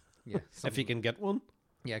 yeah. If you can get one.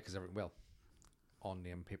 yeah, because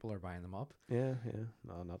unnamed people are buying them up. Yeah.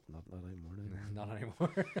 No, not anymore. No. Not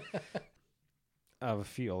anymore. I have a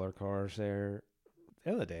few other cars there.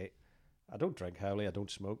 The other day, I don't drink heavily. I don't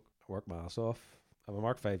smoke. I work my ass off. I have a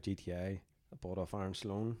Mark V GTI. I bought off Aaron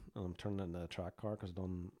Sloan, and I'm turning it into a track car because I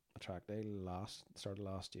done a track day started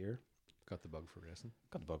last year. Got the bug for racing.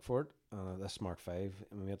 Got the bug for it. This Mark V,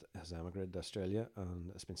 my mate has emigrated to Australia,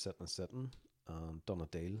 and it's been sitting, and done a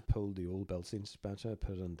deal. Pulled the old Bilstein suspension,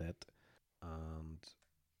 put it in debt, and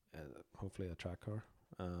hopefully a track car,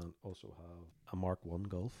 and also have a Mark I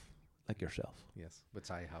Golf, like yourself. Yes, which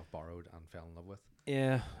I have borrowed and fell in love with.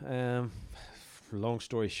 Yeah. Long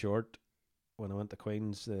story short, when I went to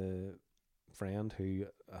Queen's, the friend who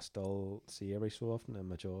I still see every so often in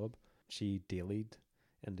my job, she dailied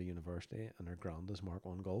into university, and her grand is Mark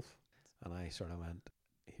I Golf, and I sort of went,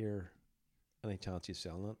 here, any chance you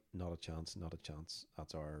selling it? Not a chance.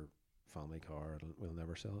 That's our family car. We'll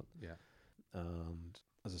never sell it. Yeah. And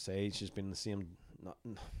as I say, she's been in the same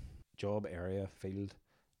job area, field,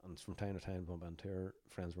 and from time to time bump into her.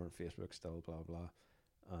 Friends were on Facebook still, blah blah.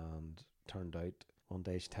 And turned out one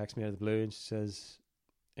day she texts me out of the blue and she says,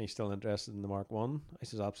 "Are you still interested in the Mark I?" I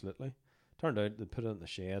says, "Absolutely." Turned out they put it in the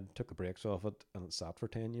shed, took the brakes off it, and it sat for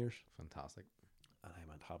 10 years. Fantastic. And I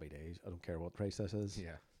went, happy days. I don't care what price this is,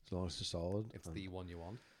 Yeah, as long as it's solid. it's And the one you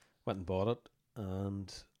want. went and bought it,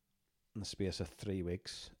 and in the space of 3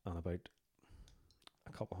 weeks and about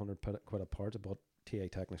a couple quid of parts, I bought TA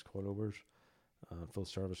Technics coilovers, full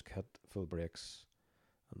service kit, full brakes,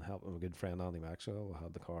 and the help of a good friend Andy Maxwell. We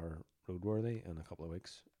had the car roadworthy in a couple of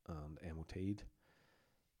weeks and MOT'd.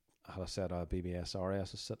 I had a set of BBS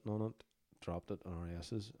RSs sitting on it, dropped it on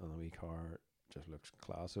RSs, and the wee car just looks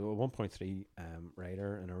class. So a 1.3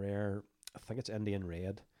 Raider in a rare, I think it's Indian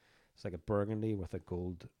red. It's like a burgundy with a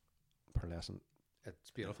gold pearlescent.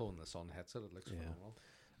 It's beautiful when the sun hits it. It looks Yeah. phenomenal.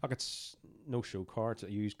 Like it's no show car; it's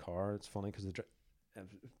a used car. It's funny because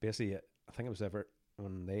basically, I think it was ever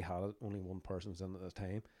when they had it, only one person was in at the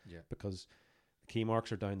time. Yeah. Because the key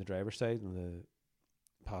marks are down the driver's side and the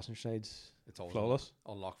passenger side's It's always flawless.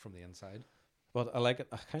 unlocked from the inside. But I like it.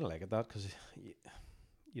 I kind of like it that because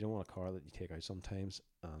you don't want a car that you take out sometimes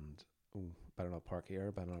and better not park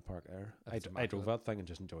here, better not park there. If it's I drove immaculate. that thing and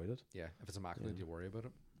just enjoyed it. Yeah, if it's immaculate, Yeah. you worry about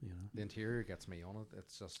it. You know, The interior gets me on it.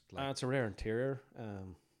 It's just like it's a rare interior.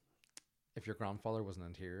 if your grandfather was an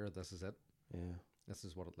interior, this is it. Yeah, This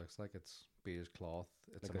is what it looks like. It's beige cloth.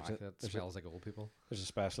 It's Like, immaculate. It there's a- smells like old people. there's a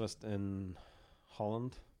specialist in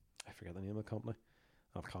Holland. I forget the name of the company.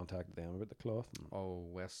 I've contacted them about the cloth. And Oh,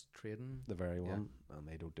 West Trading. the very Yeah. one, and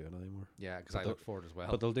they don't do it anymore. Yeah, because But I the- looked for it as well.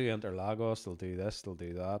 But they'll do Interlagos. They'll do this. They'll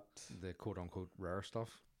do that. The quote unquote rare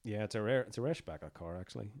stuff. Yeah, it's a rare spec of car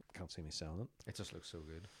actually. Can't see me selling it. It just looks so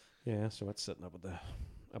good. Yeah, so it's sitting up at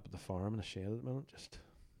the farm in the shade at the minute, just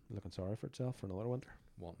looking sorry for itself for another winter.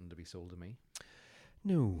 Wanting to be sold to me.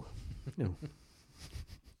 No, no.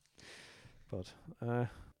 But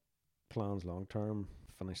plans long term.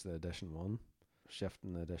 Finish the edition 1,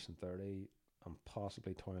 shifting the edition 30, and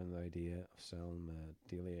possibly toying the idea of selling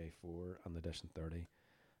the Daily A4 and the edition 30,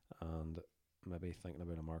 and maybe thinking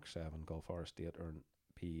about a Mark 7 Gulf R Estate or an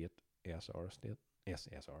P8 SR Estate.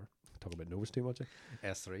 SR. Talk about Novas too much.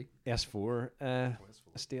 S3. S4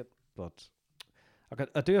 estate, but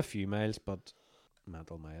I do a few miles, but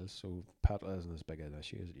mental miles. So petrol isn't as big an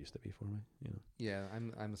issue as it used to be for me. You know. Yeah,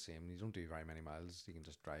 I'm the same. You don't do very many miles. You can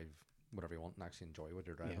just drive whatever you want and actually enjoy what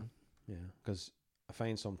you're driving. Yeah, because I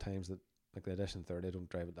find sometimes that like the edition 30, I don't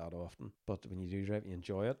drive it that often, but when you do drive, it, you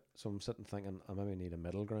enjoy it. So I'm sitting thinking I maybe need a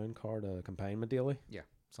middle ground car to combine my daily.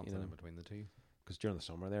 Something know. in between the two. Because during the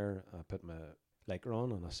summer there, I put my Lycra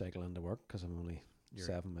on and I cycle into work because I'm only You're,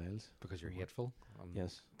 7 miles. because you're from work. hateful.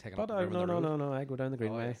 Yes. Taking But up the no, road. no, I go down the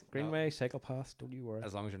Greenway. yes. No. Greenway, cycle path, don't you worry.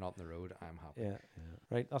 As long as you're not in the road, I'm happy. Yeah.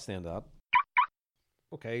 Right, that's the end of that.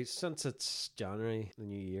 Okay, since it's January, the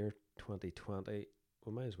new year, 2020,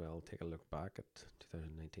 we might as well take a look back at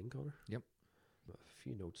 2019, Connor. Yep. A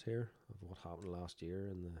few notes here of what happened last year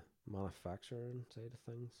in the manufacturing side of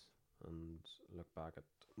things and look back at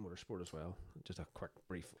motorsport as well. Just a quick,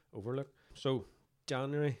 brief overlook. So,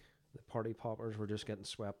 January, the party poppers were just getting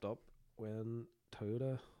swept up when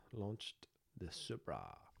Toyota launched the Supra.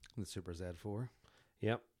 The Super Z4.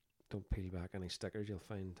 Yep. Don't peel back any stickers. You'll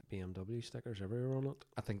find BMW stickers everywhere on it.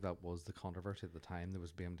 I think that was the controversy at the time. There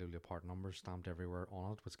was BMW part numbers stamped everywhere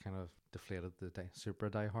on it, which kind of deflated the Supra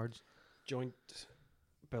diehards. Joint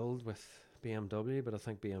build with BMW, but I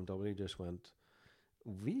think BMW just went,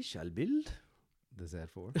 we shall build. The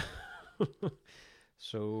Z4.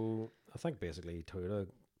 So I think basically Toyota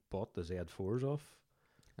bought the Z4s off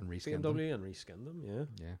And reskinned them. BMW and reskinned them, yeah.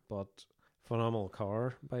 Yeah. But phenomenal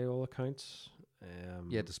car by all accounts.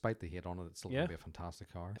 Yeah, despite the hate on it, it's still going yeah. to be a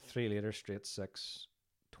fantastic car. 3 litre straight 6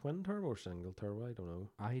 twin turbo or single turbo, I don't know.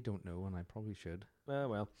 I don't know, and I probably should.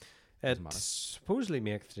 Well, Doesn't it matter. supposedly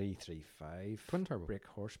make 335 Twin turbo. brake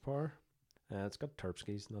horsepower. It's got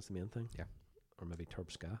Terpskis, and that's the main thing. Yeah. Or maybe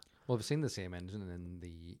Terpska. Well, I've seen the same engine in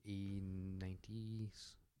the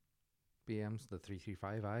E90s BMs, the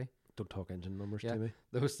 335i. Don't talk engine numbers Yeah. to me.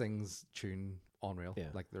 Those things tune unreal. Yeah.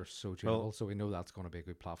 Like, they're so tunable, Well, so we know that's going to be a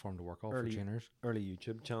good platform to work off for early- tuners. Early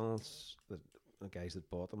YouTube channels, the guys that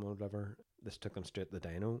bought them or whatever, this took them straight to the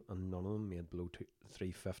dyno, and none of them made below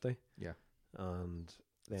 350. Yeah. And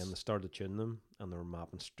then they started tuning them, and they were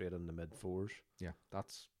mapping straight in the mid 4s. Yeah,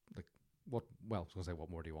 that's like what. Well, I was going to say, what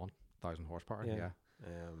more do you want? 1,000 horsepower. Yeah. Yeah.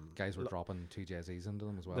 Guys were lo- dropping 2 JZs into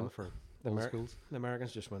them as well The- for the old Amer- schools. The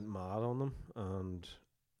Americans just went mad on them, and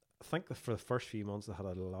I think that for the first few months they had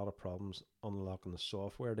a lot of problems unlocking the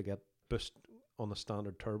software to get boost on the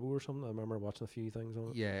standard turbo or something. I remember watching a few things on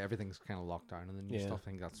it. Yeah, everything's kind of locked down in the new Yeah. stuff. I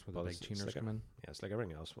think that's where the But big it's tuners like come in. Yeah, it's like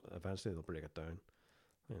everything else. Eventually they'll break it down.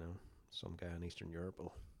 You know, some guy in Eastern Europe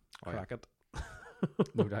will Oh, yeah. crack it.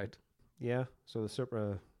 No doubt. Yeah, so the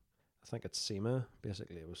Supra, I think it's SEMA.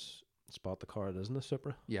 Basically, it was spot the car. It isn't a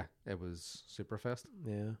Supra. Yeah, it was Superfest.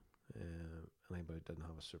 Yeah. Anybody that didn't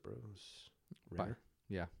have a Supra it was But- rare.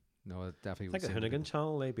 Yeah, no, it definitely. I think would the seem to be- Hoonigan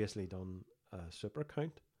channel, they basically done a Supra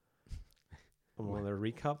count on one of their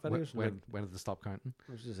recap When, videos. when did they stop counting?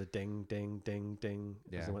 It was just a ding, ding, ding, ding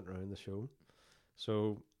as Yeah. they went around the show.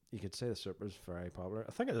 So you could say the Supra's very popular.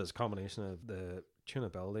 I think it is a combination of the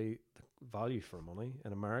tunability, the value for money.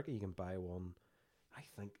 In America, you can buy one, I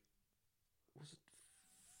think, was it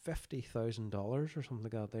 $50,000 or something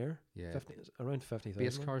like that there? Yeah, 50, around 50,000.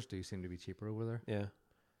 base cars do seem to be cheaper over there, Yeah.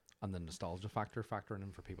 and the nostalgia factor factoring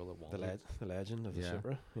in for people that want it. The legend of the Yeah.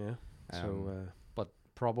 Supra. Yeah. So,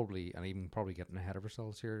 probably, and even probably getting ahead of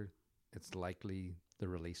ourselves here, it's likely the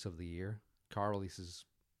release of the year. Car releases,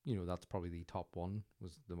 that's probably the top one,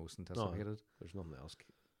 was the most anticipated. There's nothing else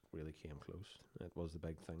really came close. It was the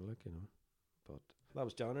big thing, But that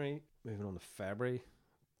was January. Moving on to February,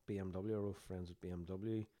 BMW, our old friends at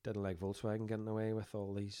BMW, didn't like Volkswagen getting away with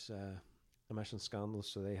all these emission scandals,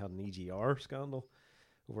 so they had an EGR scandal.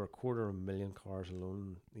 Over 250,000 cars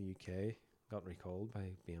alone in the UK got recalled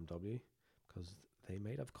by BMW because they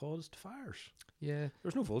might have caused fires. Yeah.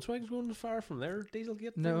 There's no Volkswagens going to fire from their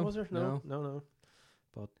Dieselgate No, thing, was there? no. No.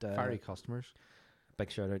 But Fiery customers.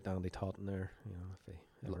 big shout out to Andy Totten there, if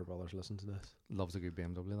he ever bothers listen to this. Loves a good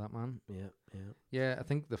BMW, that man. Yeah. Yeah, I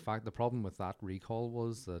think the problem with that recall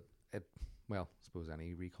was that I suppose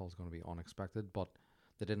any recall is going to be unexpected, but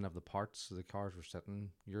they didn't have the parts, so the cars were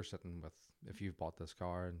you're sitting with, if you've bought this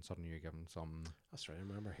car and suddenly you're given some That's right, I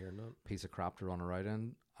remember hearing that. piece of crap to run around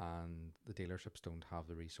in, and the dealerships don't have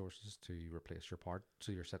the resources to replace your part,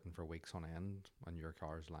 so you're sitting for weeks on end, and your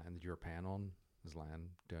car is lying, that you're paying on, is lying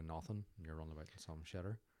doing nothing, and you're running about in some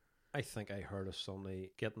shitter. I think I heard of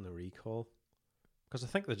somebody getting the recall because I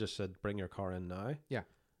think they just said bring your car in now. Yeah.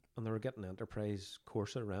 And they were getting Enterprise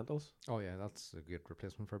Corsa rentals. Oh yeah, that's a good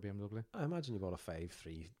replacement for BMW. I imagine you bought a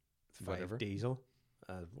 5.35 Whatever. diesel.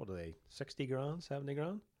 What are they? 60 grand, 70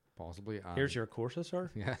 grand? Possibly. Here's your Corsa,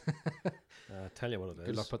 sir. Yeah. Tell you what it is.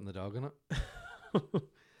 Good luck putting the dog in it.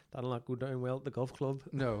 That'll not go down well at the golf club.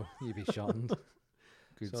 No, you'd be shunned.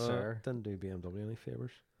 Good So, sir. Didn't do BMW any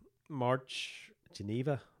favours. March,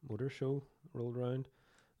 Geneva Motor Show rolled around.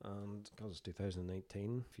 And because it's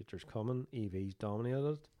 2019, future's coming, EVs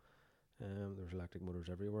dominated. There was electric motors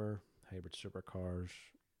everywhere, hybrid supercars,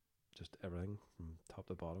 just everything from top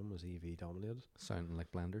to bottom was EV dominated. Sounding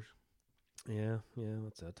like blenders. Yeah,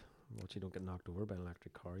 that's it. Once you don't get knocked over by an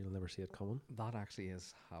electric car, you'll never see it coming. That actually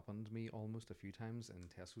has happened to me almost a few times in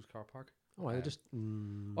Tesco's car park. Oh, I just...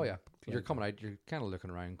 Oh yeah, you're glide coming out, you're kind of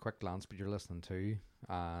looking around, quick glance, but you're listening too,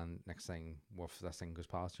 and next thing, woof, this thing goes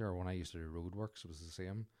past you. Or when I used to do roadworks, it was the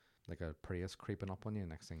same, like a Prius creeping up on you.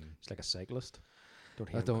 Next thing, It's like a cyclist. Don't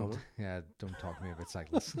I hear him don't, coming. yeah, don't talk to me about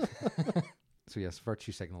cyclists. So yes,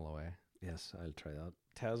 virtue signal away. Yes, I'll try that.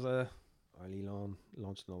 Tesla, Elon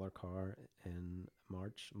launched another car in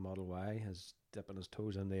March. Model Y has dipping his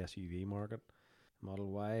toes in the SUV market. Model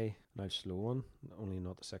Y now slowing, only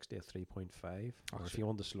not the 60 at 3.5. Or if you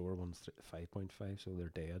want the slower ones, 5.5, so they're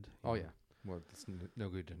dead. Oh yeah, well it's no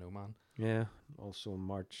good to know, man. Yeah. Also in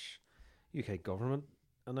March, UK government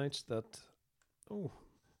announced that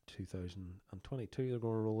 2022 they're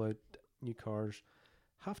going to roll out new cars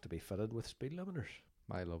have to be fitted with speed limiters.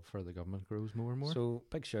 My love for the government grows more and more. So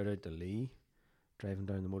big shout out to Lee, driving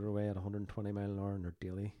down the motorway at 120 mile an hour in their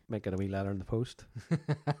daily. Might get a wee letter in the post.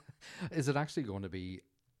 Is it actually going to be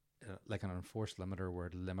like an enforced limiter where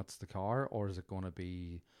it limits the car, or is it going to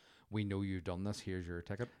be, we know you've done this, here's your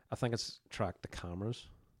ticket? I think it's tracked the cameras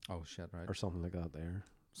Oh shit, right. or something like that there.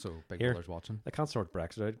 So Big Here. Brother's watching. They can't sort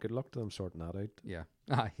Brexit out. Good luck to them sorting that out. Yeah.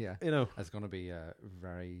 Yeah. You know. It's going to be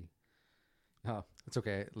very... Oh, it's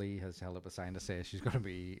okay. Lee has held up a sign to say she's going to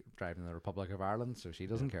be driving the Republic of Ireland, so she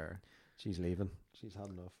doesn't care. She's leaving. She's had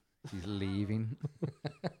enough. She's leaving.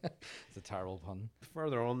 It's a terrible pun.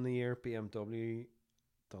 Further on in the year, BMW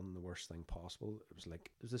done the worst thing possible. It was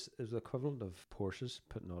like, it was the equivalent of Porsches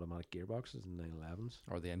putting automatic gearboxes in 911s.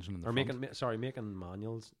 Or the engine in the Or front. making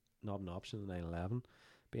manuals not an option in 911.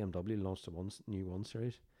 BMW launched a new 1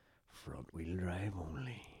 Series. Front wheel drive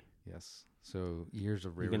only. Yes. So years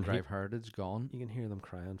of You rear can drive heritage gone. You can hear them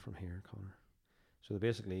crying from here, Connor. So they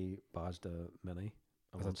basically badged a Mini.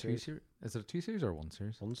 Is it 2 series? Is it a 2 series or 1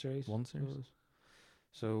 series? 1 Series. 1 series. it was.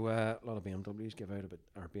 So a lot of BMWs give out about,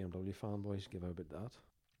 our BMW fanboys give out about that.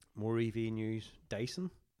 More EV news. Dyson,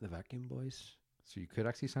 the vacuum boys. So you could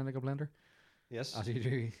actually sound like a blender, Yes. as you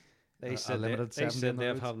do. They a said limited they 70 said on the they've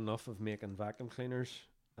roads. had enough of making vacuum cleaners,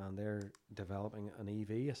 and they're developing an EV,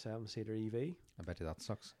 a 7-seater EV. I bet you that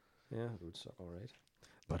sucks. Yeah, it would suck all right.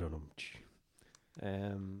 But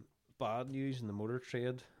bad news in the motor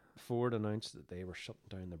trade. Ford announced that they were shutting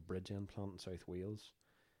down the Bridgend plant in South Wales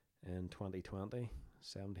in 2020.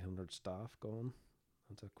 1,700 staff gone.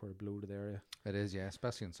 That's quite a blow to the area. It is, yeah,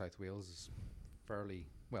 especially in South Wales. It's fairly,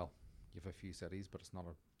 well, you have a few cities, but it's not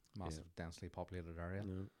a massive, densely populated area.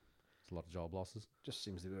 No, It's a lot of job losses. just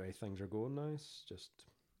seems to be the way things are going now. It's just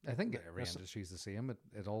I think Yeah, every that's- industry's the same.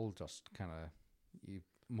 It all just kind of,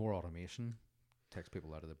 more automation takes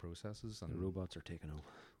people out of the processes. And the robots are taking over.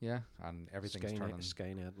 yeah, and everything's turning.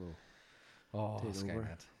 Skynet will. Oh, take over.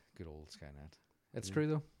 Skynet. Good old Skynet. It's Yeah. true,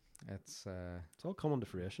 though. It's, It's all coming to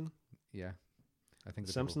fruition. yeah. I think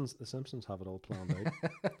The the people- Simpsons have it all planned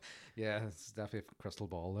out. Yeah, it's definitely a crystal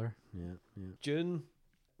ball there. Yeah, yeah. June,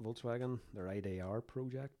 Volkswagen, their IDR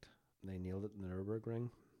project, they nailed it in the Nürburgring,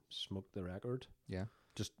 smoked the record. Yeah,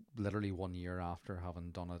 just literally 1 year after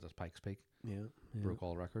having done it at Pikes Peak, Yeah, yeah. broke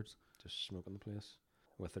all records. Just smoking the place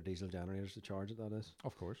with their diesel generators to charge it. That is.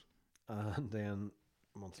 Of course. And then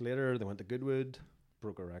a month later, they went to Goodwood,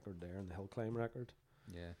 broke a record there in the hill climb record.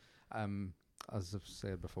 Yeah. As I've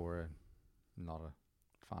said before, I'm not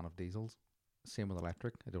a fan of diesels. Same with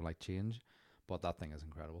electric. I don't like change, but that thing is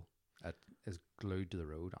incredible. It is glued to the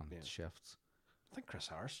road and Yeah. it shifts. I think Chris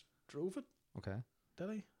Harris drove it. Okay. Did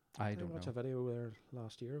he? I Did don't watch know. a video there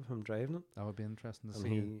last year of him driving it. That would be interesting to And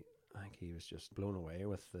see. I think he was just blown away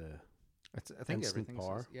with the. I think instant everything's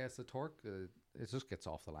power. Yeah, it's the torque. It just gets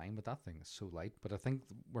off the line, but that thing is so light. But I think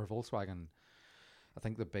where Volkswagen, I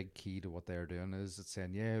think the big key to what they're doing is it's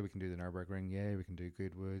saying, yeah, we can do the Nürburgring, yeah, we can do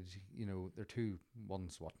Goodwood. You know, they're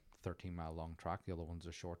one's 13-mile long track, the other one's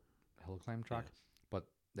a short hill climb track. Yeah. But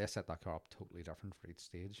they set that car up totally different for each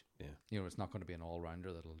stage. Yeah. You know, it's not going to be an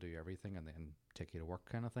all-rounder that'll do everything and then take you to work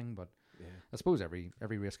kind of thing. But Yeah. I suppose every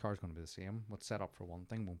race car is going to be the same. What's set up for one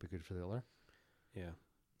thing won't be good for the other. Yeah.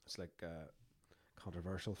 It's like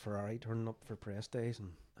controversial Ferrari turning up for press days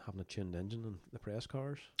and having a tuned engine in the press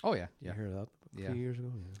cars. Oh, yeah. You Yeah. hear that a Yeah. few years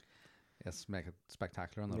ago? Yeah. Yes, make it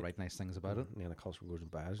spectacular and they'll Yeah. write nice things about it. And then the customer goes and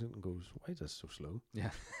buys it and goes, why is this so slow?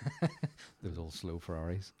 Yeah. Those old slow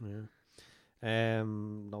Ferraris. Yeah.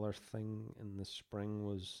 Another thing in the spring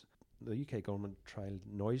was the UK government trialled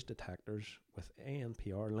noise detectors with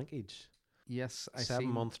ANPR linkage. Yes, I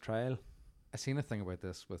 7-month trial. I seen a thing about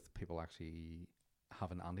this with people actually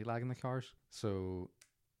having anti-lag in the cars. So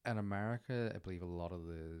in America, I believe a lot of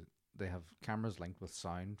they have cameras linked with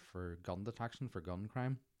sound for gun detection, for gun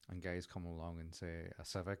crime. And guys come along and say a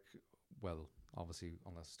Civic, well, obviously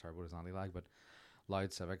unless it's turbo is anti-lag, but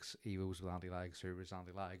loud Civics, Evos with anti-lag, Subarus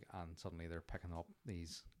anti-lag, and suddenly they're picking up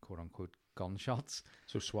these quote-unquote gunshots.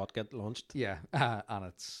 So SWAT get launched. Yeah, and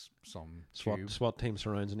it's some tube. SWAT team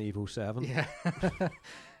surrounds an Evo 7. Yeah.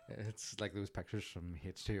 It's like those pictures from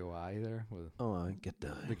H2OI there with Oh, I get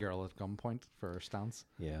down. the girl at gunpoint for her stance.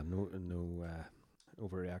 Yeah, no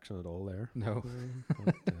overreaction at all there. No.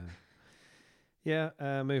 But,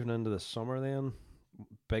 moving into the summer then,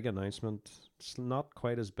 big announcement. It's not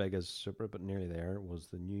quite as big as Supra, but nearly there, was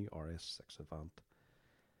the new RS6 Avant.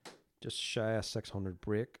 Just shy of 600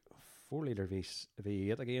 brake, 4-litre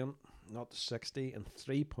V8 again, not 60 in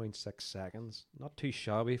 3.6 seconds. Not too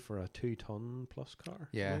shabby for a 2-ton plus car.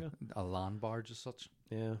 Yeah, Omega. a land barge as such.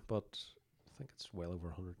 Yeah, but I think it's well over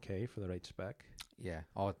 100k for the right spec. Yeah,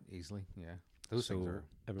 oh, easily, yeah. Those things are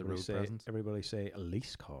everybody road say presence. everybody say a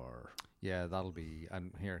lease car. Yeah, that'll be,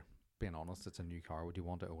 and here, being honest, it's a new car. Would you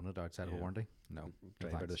want to own it outside of Yeah. warranty? No.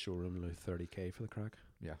 Drive out of the thanks. showroom and lose 30k for the crack.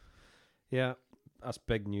 Yeah. Yeah, that's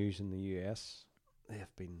big news in the US. They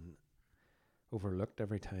have been overlooked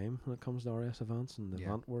every time when it comes to RS Avants in the Yeah.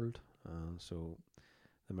 Avant world. So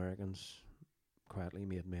the Americans quietly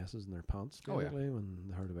made messes in their pants Oh, yeah. basically when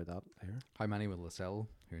they heard about that there. How many will they sell?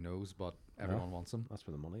 Who knows? But everyone wants them. That's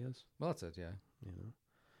where the money is, Well, that's it, yeah. you know.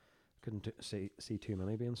 Couldn't see too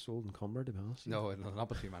many being sold in Cumber, to be honest. No, it'll not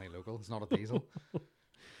be too many local. It's not a diesel.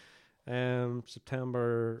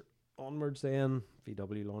 September onwards then,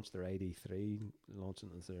 VW launched their ID3, launching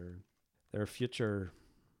as their future,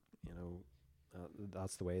 you know,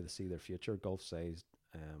 that's the way they see their future, Gulf-sized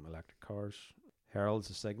electric cars. Heralds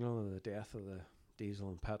the signal of the death of the diesel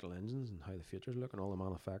and petrol engines and how the future's looking. All the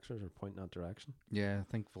manufacturers are pointing that direction. Yeah,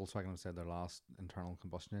 I think Volkswagen have said their last internal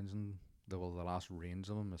combustion engine, the last range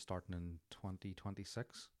of them is starting in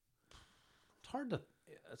 2026.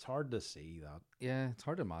 It's hard to see that. Yeah, it's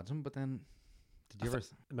hard to imagine, but then did you ever?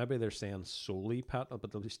 Maybe they're saying solely petrol,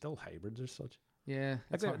 but they'll be still hybrids or such. Yeah,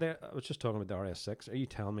 Like it's hard. I was just talking about the RS6. Are you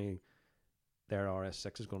telling me their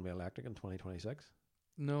RS6 is going to be electric in 2026?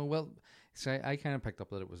 No, well, see, I kind of picked up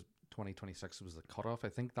that it was 2026 was the cutoff. I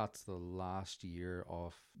think that's the last year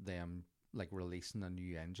of them like releasing a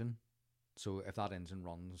new engine. So if that engine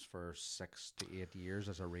runs for 6 to 8 years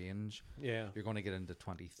as a range, Yeah. you're going to get into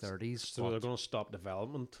 2030s. So they're going to stop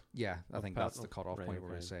development. yeah, I of think that's the petrol. cutoff Right, point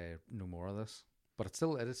where okay. they say no more of this. But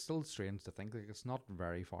it is still strange to think like it's not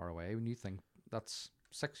very far away. When you think that's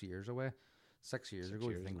 6 years away, 6 years 6 ago,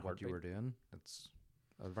 years you think in a what you were heartbeat. doing. It's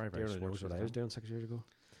a very very Dearly knows what I was doing. doing 6 years ago.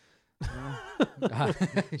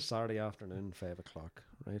 There Saturday afternoon, 5 o'clock.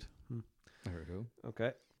 Right. we go.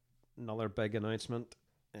 Okay. Another big announcement,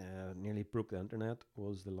 nearly broke the internet,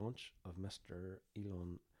 was the launch of Mr.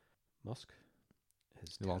 Elon Musk.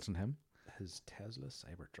 You launching him? His Tesla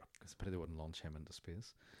Cybertruck. It's a pity they wouldn't launch him into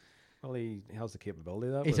space. Well, he has the capability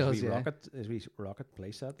of that. He with his does, wee yeah. His wee rocket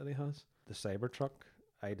playset that he has. The Cybertruck,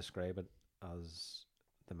 I describe it as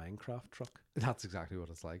the Minecraft truck. That's exactly what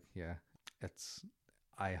it's like. Yeah, it's.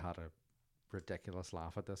 I had a ridiculous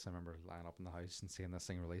laugh at this. I remember lying up in the house and seeing this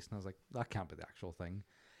thing released, and I was like, "That can't be the actual thing."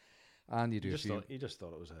 And you do. You just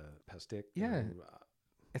thought it was a piss take. Yeah.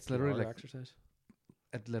 It's literally like exercise.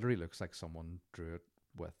 it. Literally looks like someone drew it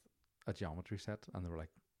with a geometry set, and they were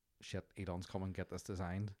like, "Shit, Elon's coming, get this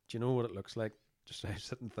designed." Do you know what it looks like? Just I was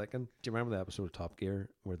sitting thinking. Do you remember the episode of Top Gear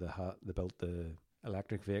where they built the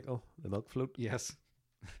electric vehicle, the milk float? Yes.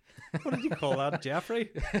 What did you call that,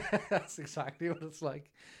 Jeffrey? That's exactly what it's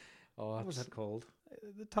like. Oh, What was it called?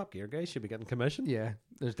 The Top Gear guys should be getting commission. Yeah,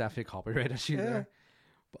 there's definitely a copyright issue Yeah. there.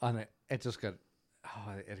 And it just got,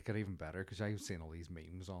 it got even better because I've seen all these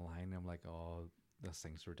memes online. And I'm like, oh, this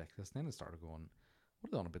thing's ridiculous. And then I started going, what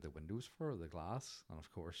are they on about the windows for, the glass? And of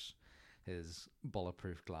course, his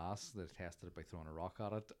bulletproof glass, they tested it by throwing a rock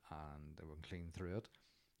at it and it went clean through it.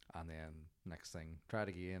 And then next thing, tried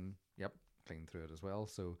again. Yep, clean through it as well.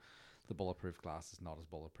 So the bulletproof glass is not as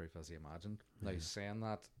bulletproof as he imagined. Now, saying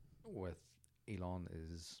that with Elon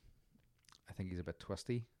is, I think he's a bit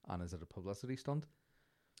twisty. And is it a publicity stunt?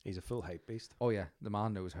 He's a full hype beast. Oh yeah, the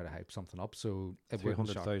man knows how to hype something up. So it wouldn't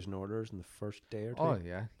shock- 200,000 orders in the first day or two. Oh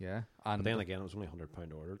yeah, yeah. And But then again, it was only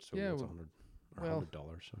 £100 ordered, so Yeah, it's well- $100 or well-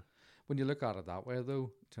 $100. So when you look at it that way,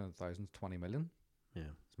 though, 200,000, 20 million. yeah,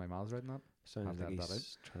 Is my maths right in that? sounds Have to like add that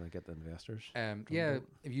he's trying to get the investors. Yeah. Drummed up.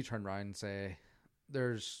 If you turn around and say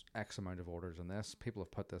there's X amount of orders on this, people have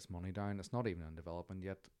put this money down. It's not even in development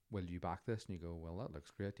yet. Will you back this? And you go, well, that looks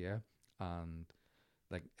great, yeah. And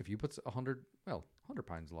like if you put £100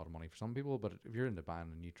 is a lot of money for some people, but if you're into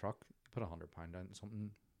buying a new truck, put £100 down to something,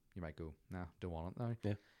 you might go, nah, don't want it now.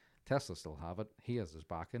 Yeah. Tesla still have it. He has his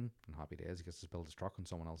backing, and happy days. He gets to build his truck on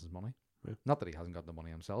someone else's money. Yeah. Not that he hasn't got the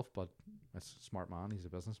money himself, but it's a smart man. He's a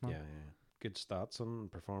businessman. Yeah, yeah. Good stats on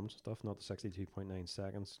performance and stuff. Not the 62.9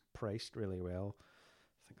 seconds. Priced really well.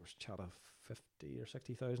 I think it was chat of 50 or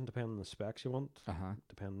 60,000, depending on the specs you want.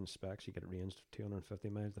 Depending on the specs, you get it ranged of 250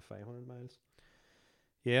 miles to 500 miles.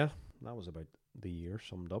 Yeah, that was about the year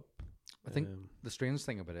summed up. I think the strange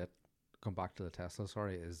thing about it, come back to the Tesla,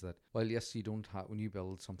 sorry, is that, well, yes, you don't have, when you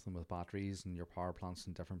build something with batteries and your power plants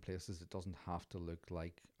in different places, it doesn't have to look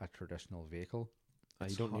like a traditional vehicle.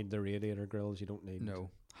 you don't need the radiator grills. You don't need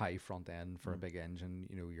High front end for a big engine,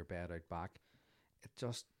 your bed out back. It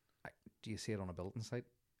just, do you see it on a building site?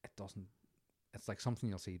 It doesn't, it's like something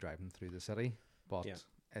you'll see driving through the city, but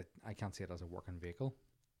I can't see it as a working vehicle.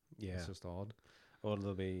 Yeah, It's just odd. or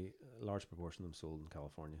there'll be a large proportion of them sold in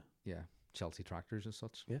California. Yeah, Chelsea tractors as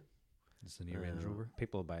such. Yeah. It's the new Range Rover.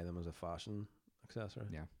 People buy them as a fashion accessory.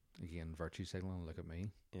 Yeah. Again, virtue signaling, look at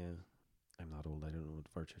me. Yeah. I'm not old. I don't know what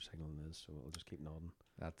virtue signaling is, so I'll just keep nodding.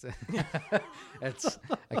 That's it. It's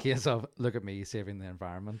a case of look at me saving the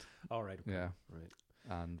environment. All right. Okay. Yeah. Right.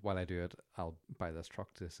 And while I do it, I'll buy this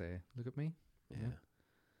truck to say, look at me. Yeah.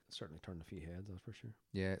 Certainly turned a few heads, that's for sure.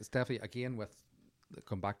 Yeah, it's definitely, again,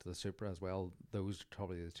 come back to the Supra as well. Those are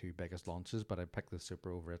probably the two biggest launches, but I picked the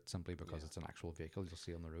Supra over it simply because it's an actual vehicle you'll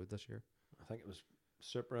see on the road this year. I think it was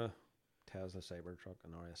Supra, Tesla Cybertruck,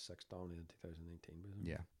 and RS6 dominated 2019.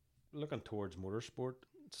 Yeah. Looking towards motorsport,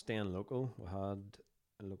 staying local, we had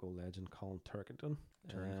a local legend, Colin Turkington.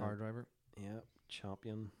 Touring car driver. Yeah,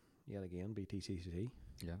 champion yet again, BTCC.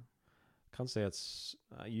 Yeah. Can't say it's.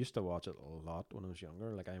 I used to watch it a lot when I was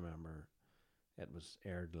younger. Like I remember, it was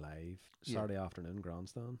aired live Saturday afternoon,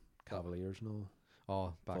 grandstand, Cavaliers and all.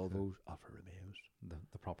 Oh, back Volvos, Alfa Romeos,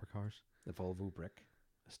 the proper cars. the Volvo brick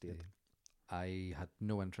estate. I had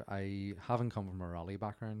no interest. I haven't come from a rally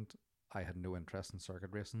background. I had no interest in circuit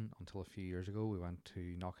racing until a few years ago. We went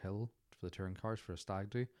to Knockhill for the touring cars for a stag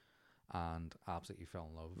do, and absolutely fell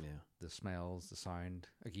in love. Yeah, The smells, the sound.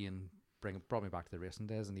 Again, brought me back to the racing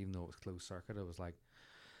days. And even though it was closed circuit, I was like,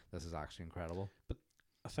 this is actually incredible. but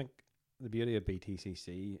I think the beauty of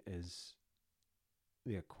BTCC is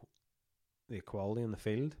the equality in the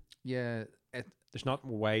field. Yeah, There's not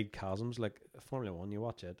wide chasms like Formula One. You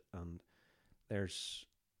watch it, and there's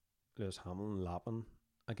Lewis Hamilton lapping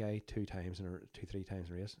a guy 3 times in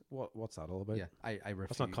a race. What's that all about? yeah. I refuse.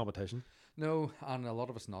 That's not competition. No, and a lot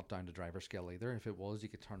of it's not down to driver skill either. If it was, you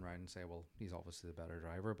could turn around and say, well, he's obviously the better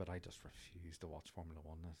driver, but I just refuse to watch Formula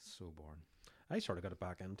One. It's so boring. I sort of got it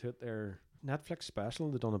back into it. Their Netflix special,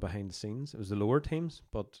 they done it behind the scenes. It was the lower teams,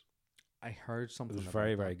 but I heard it something was a about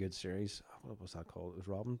very, that. very good series. What was that called? It was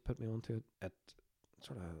Robin put me onto it.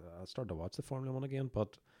 I started to watch the Formula One again,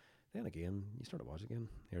 but then again, you start to watch again.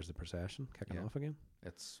 Here's the procession kicking Yeah. off again.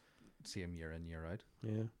 It's same year in, year out.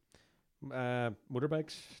 Yeah.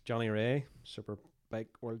 Motorbikes, Johnny Ray, super bike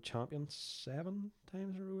world champion 7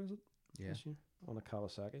 times in a row, is it? Yeah. This year on a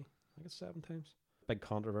Kawasaki. I think it's 7 times. Big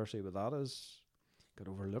controversy with that is got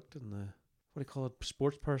overlooked in the, what do you call it,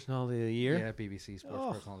 sports personality of the year. Yeah, BBC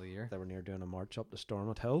Sports Person of the Year. They were near doing a march up to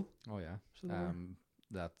Stormont Hill. Oh yeah. So they were.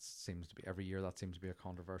 That seems to be every year. That seems to be a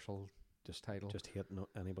controversial title. Just hate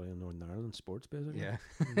anybody in Northern Ireland in sports, basically. Yeah.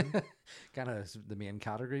 Mhm. Kind of the main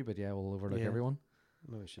category, but yeah, we'll overlook Yeah. everyone.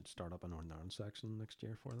 Maybe we should start up a Northern Ireland section next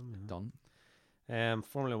year for them. You know. Done.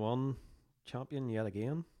 Formula One champion yet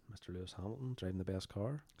again, Mr. Lewis Hamilton, driving the best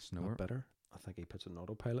car. Snower. Not better. I think he puts it in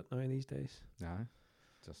autopilot now these days. Yeah.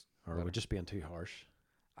 Just Or are we just being too harsh?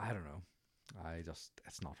 I don't know.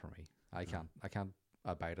 It's not for me. I can't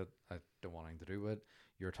abide it. I don't want anything to do with it.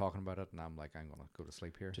 You're talking about it and I'm like, I'm gonna go to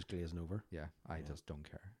sleep here. Just glazing over. Yeah, I Yeah. just don't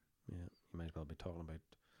care. Yeah, you might as well be talking about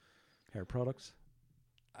hair products.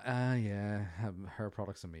 Yeah, hair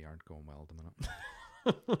products and me aren't going well at the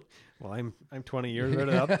minute. Well, I'm 20 years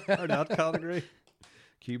out of that category.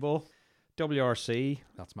 Cue ball. WRC,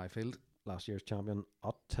 That's my field. last year's champion,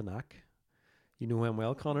 Ott Tanak. You know him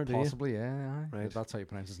well, Connor, do Possibly, yeah. Aye. Right. If that's how you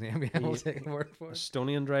pronounce his name. Yeah, I'll take a word you? for it.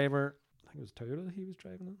 Estonian driver. I think it was Toyota he was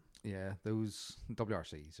driving in. Yeah, those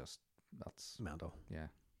WRCs that's Mental. yeah.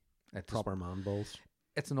 It just- Proper man balls.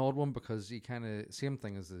 it's an odd one because you kind of same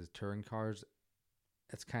thing as the touring cars.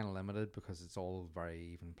 It's kind of limited because it's all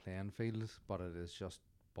very even playing field, but it is just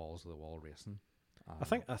balls to the wall racing. I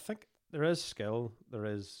think there is skill, there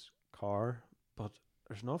is car, but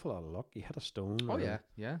there's an awful lot of luck. You hit a stone. Oh or yeah,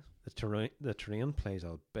 yeah, The terrain plays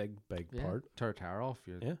a big yeah. part. Tear a tire off.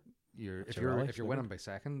 Yeah. If a you're rally, if you're look winning at- by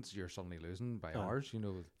seconds, you're suddenly losing by Aye. hours. You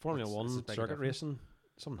know, Formula it's One a big circuit difference. racing,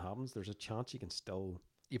 something happens. There's a chance you can still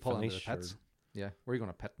You pull into the finish or pits. Yeah, where are you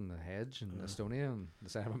going to pit in the hedge in Yeah. Estonia on the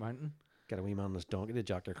side of a mountain? get a wee man on his donkey to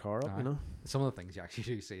jack your car up. Aye. You know. Some of the things you actually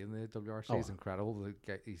do see in the WRC is Oh. incredible.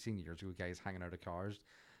 You've seen years ago guys hanging out of cars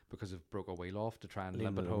because they've broke a wheel off to try and Lean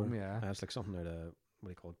limp it it over. home. Yeah, It's like something out of what do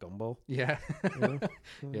you call it, gumball. yeah, You know?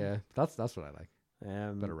 yeah. That's what I like.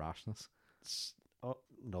 Um, Bit of rashness. s-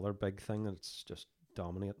 another big thing that's just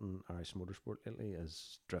dominating Irish motorsport lately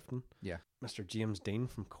is drifting. Yeah. Mr. James Dean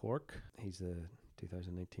from Cork. He's the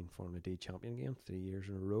 2019 Formula D champion again, 3 years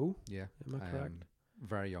in a row. Yeah, Am I correct?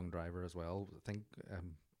 very young driver as well. I think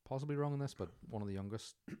possibly wrong on this, but one of the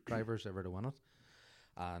youngest drivers ever to win it.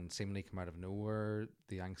 And seemingly come out of nowhere.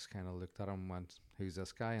 The Yanks kind of looked at him and went, "Who's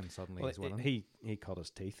this guy?" And suddenly Well, he's winning. he cut his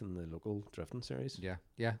teeth in the local drifting series. Yeah,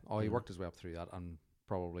 yeah. Oh, he Yeah. worked his way up through that and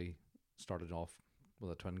probably started off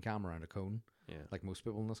with a twin cam around a cone, Yeah. like most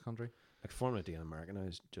people in this country. Like Formula D in America now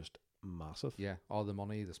is just massive. Yeah, all the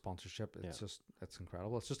money, the sponsorship, it's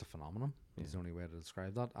incredible. It's just a phenomenon. Yeah. Is the only way to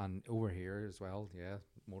describe that. And over here as well, yeah,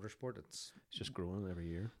 motorsport, it's growing every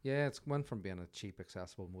year. it's went from being a cheap,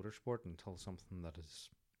 accessible motorsport until something that it's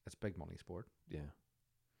big money sport. Yeah.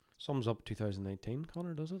 Sums up 2019,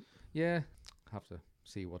 Connor, does it? Yeah, have to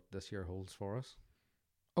see what this year holds for us.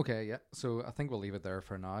 Okay, yeah. So I think we'll leave it there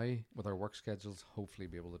for now. With our work schedules, hopefully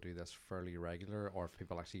be able to do this fairly regular, or if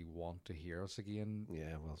people actually want to hear us again.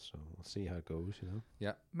 Yeah, well, so we'll see how it goes, you know.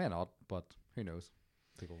 Yeah, may not, but who knows?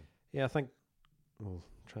 People. Yeah, I think we'll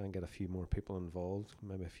try and get a few more people involved,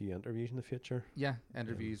 maybe a few interviews in the future. Yeah,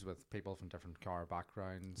 interviews with people from different car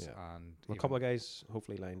backgrounds Yeah. and A couple of guys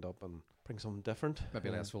hopefully lined up and bring something different. maybe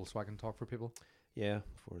less Volkswagen talk for people. Yeah,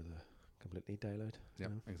 before the completely dial out. Yeah,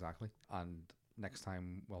 you know. exactly. And next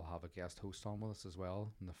time we'll have a guest host on with us as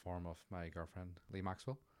well in the form of my girlfriend Lee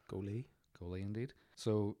Maxwell. Go Lee. Goalie indeed.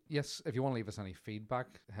 So yes, if you want to leave us any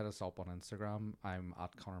feedback, hit us up on Instagram. I'm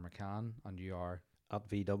at Connor McCann and you are. At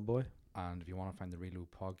VDubboy. And if you want to find the Reload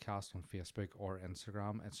Podcast on Facebook or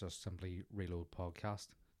Instagram, it's just simply Reload Podcast.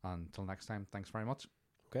 Until next time, thanks very much.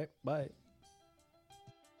 Okay, bye.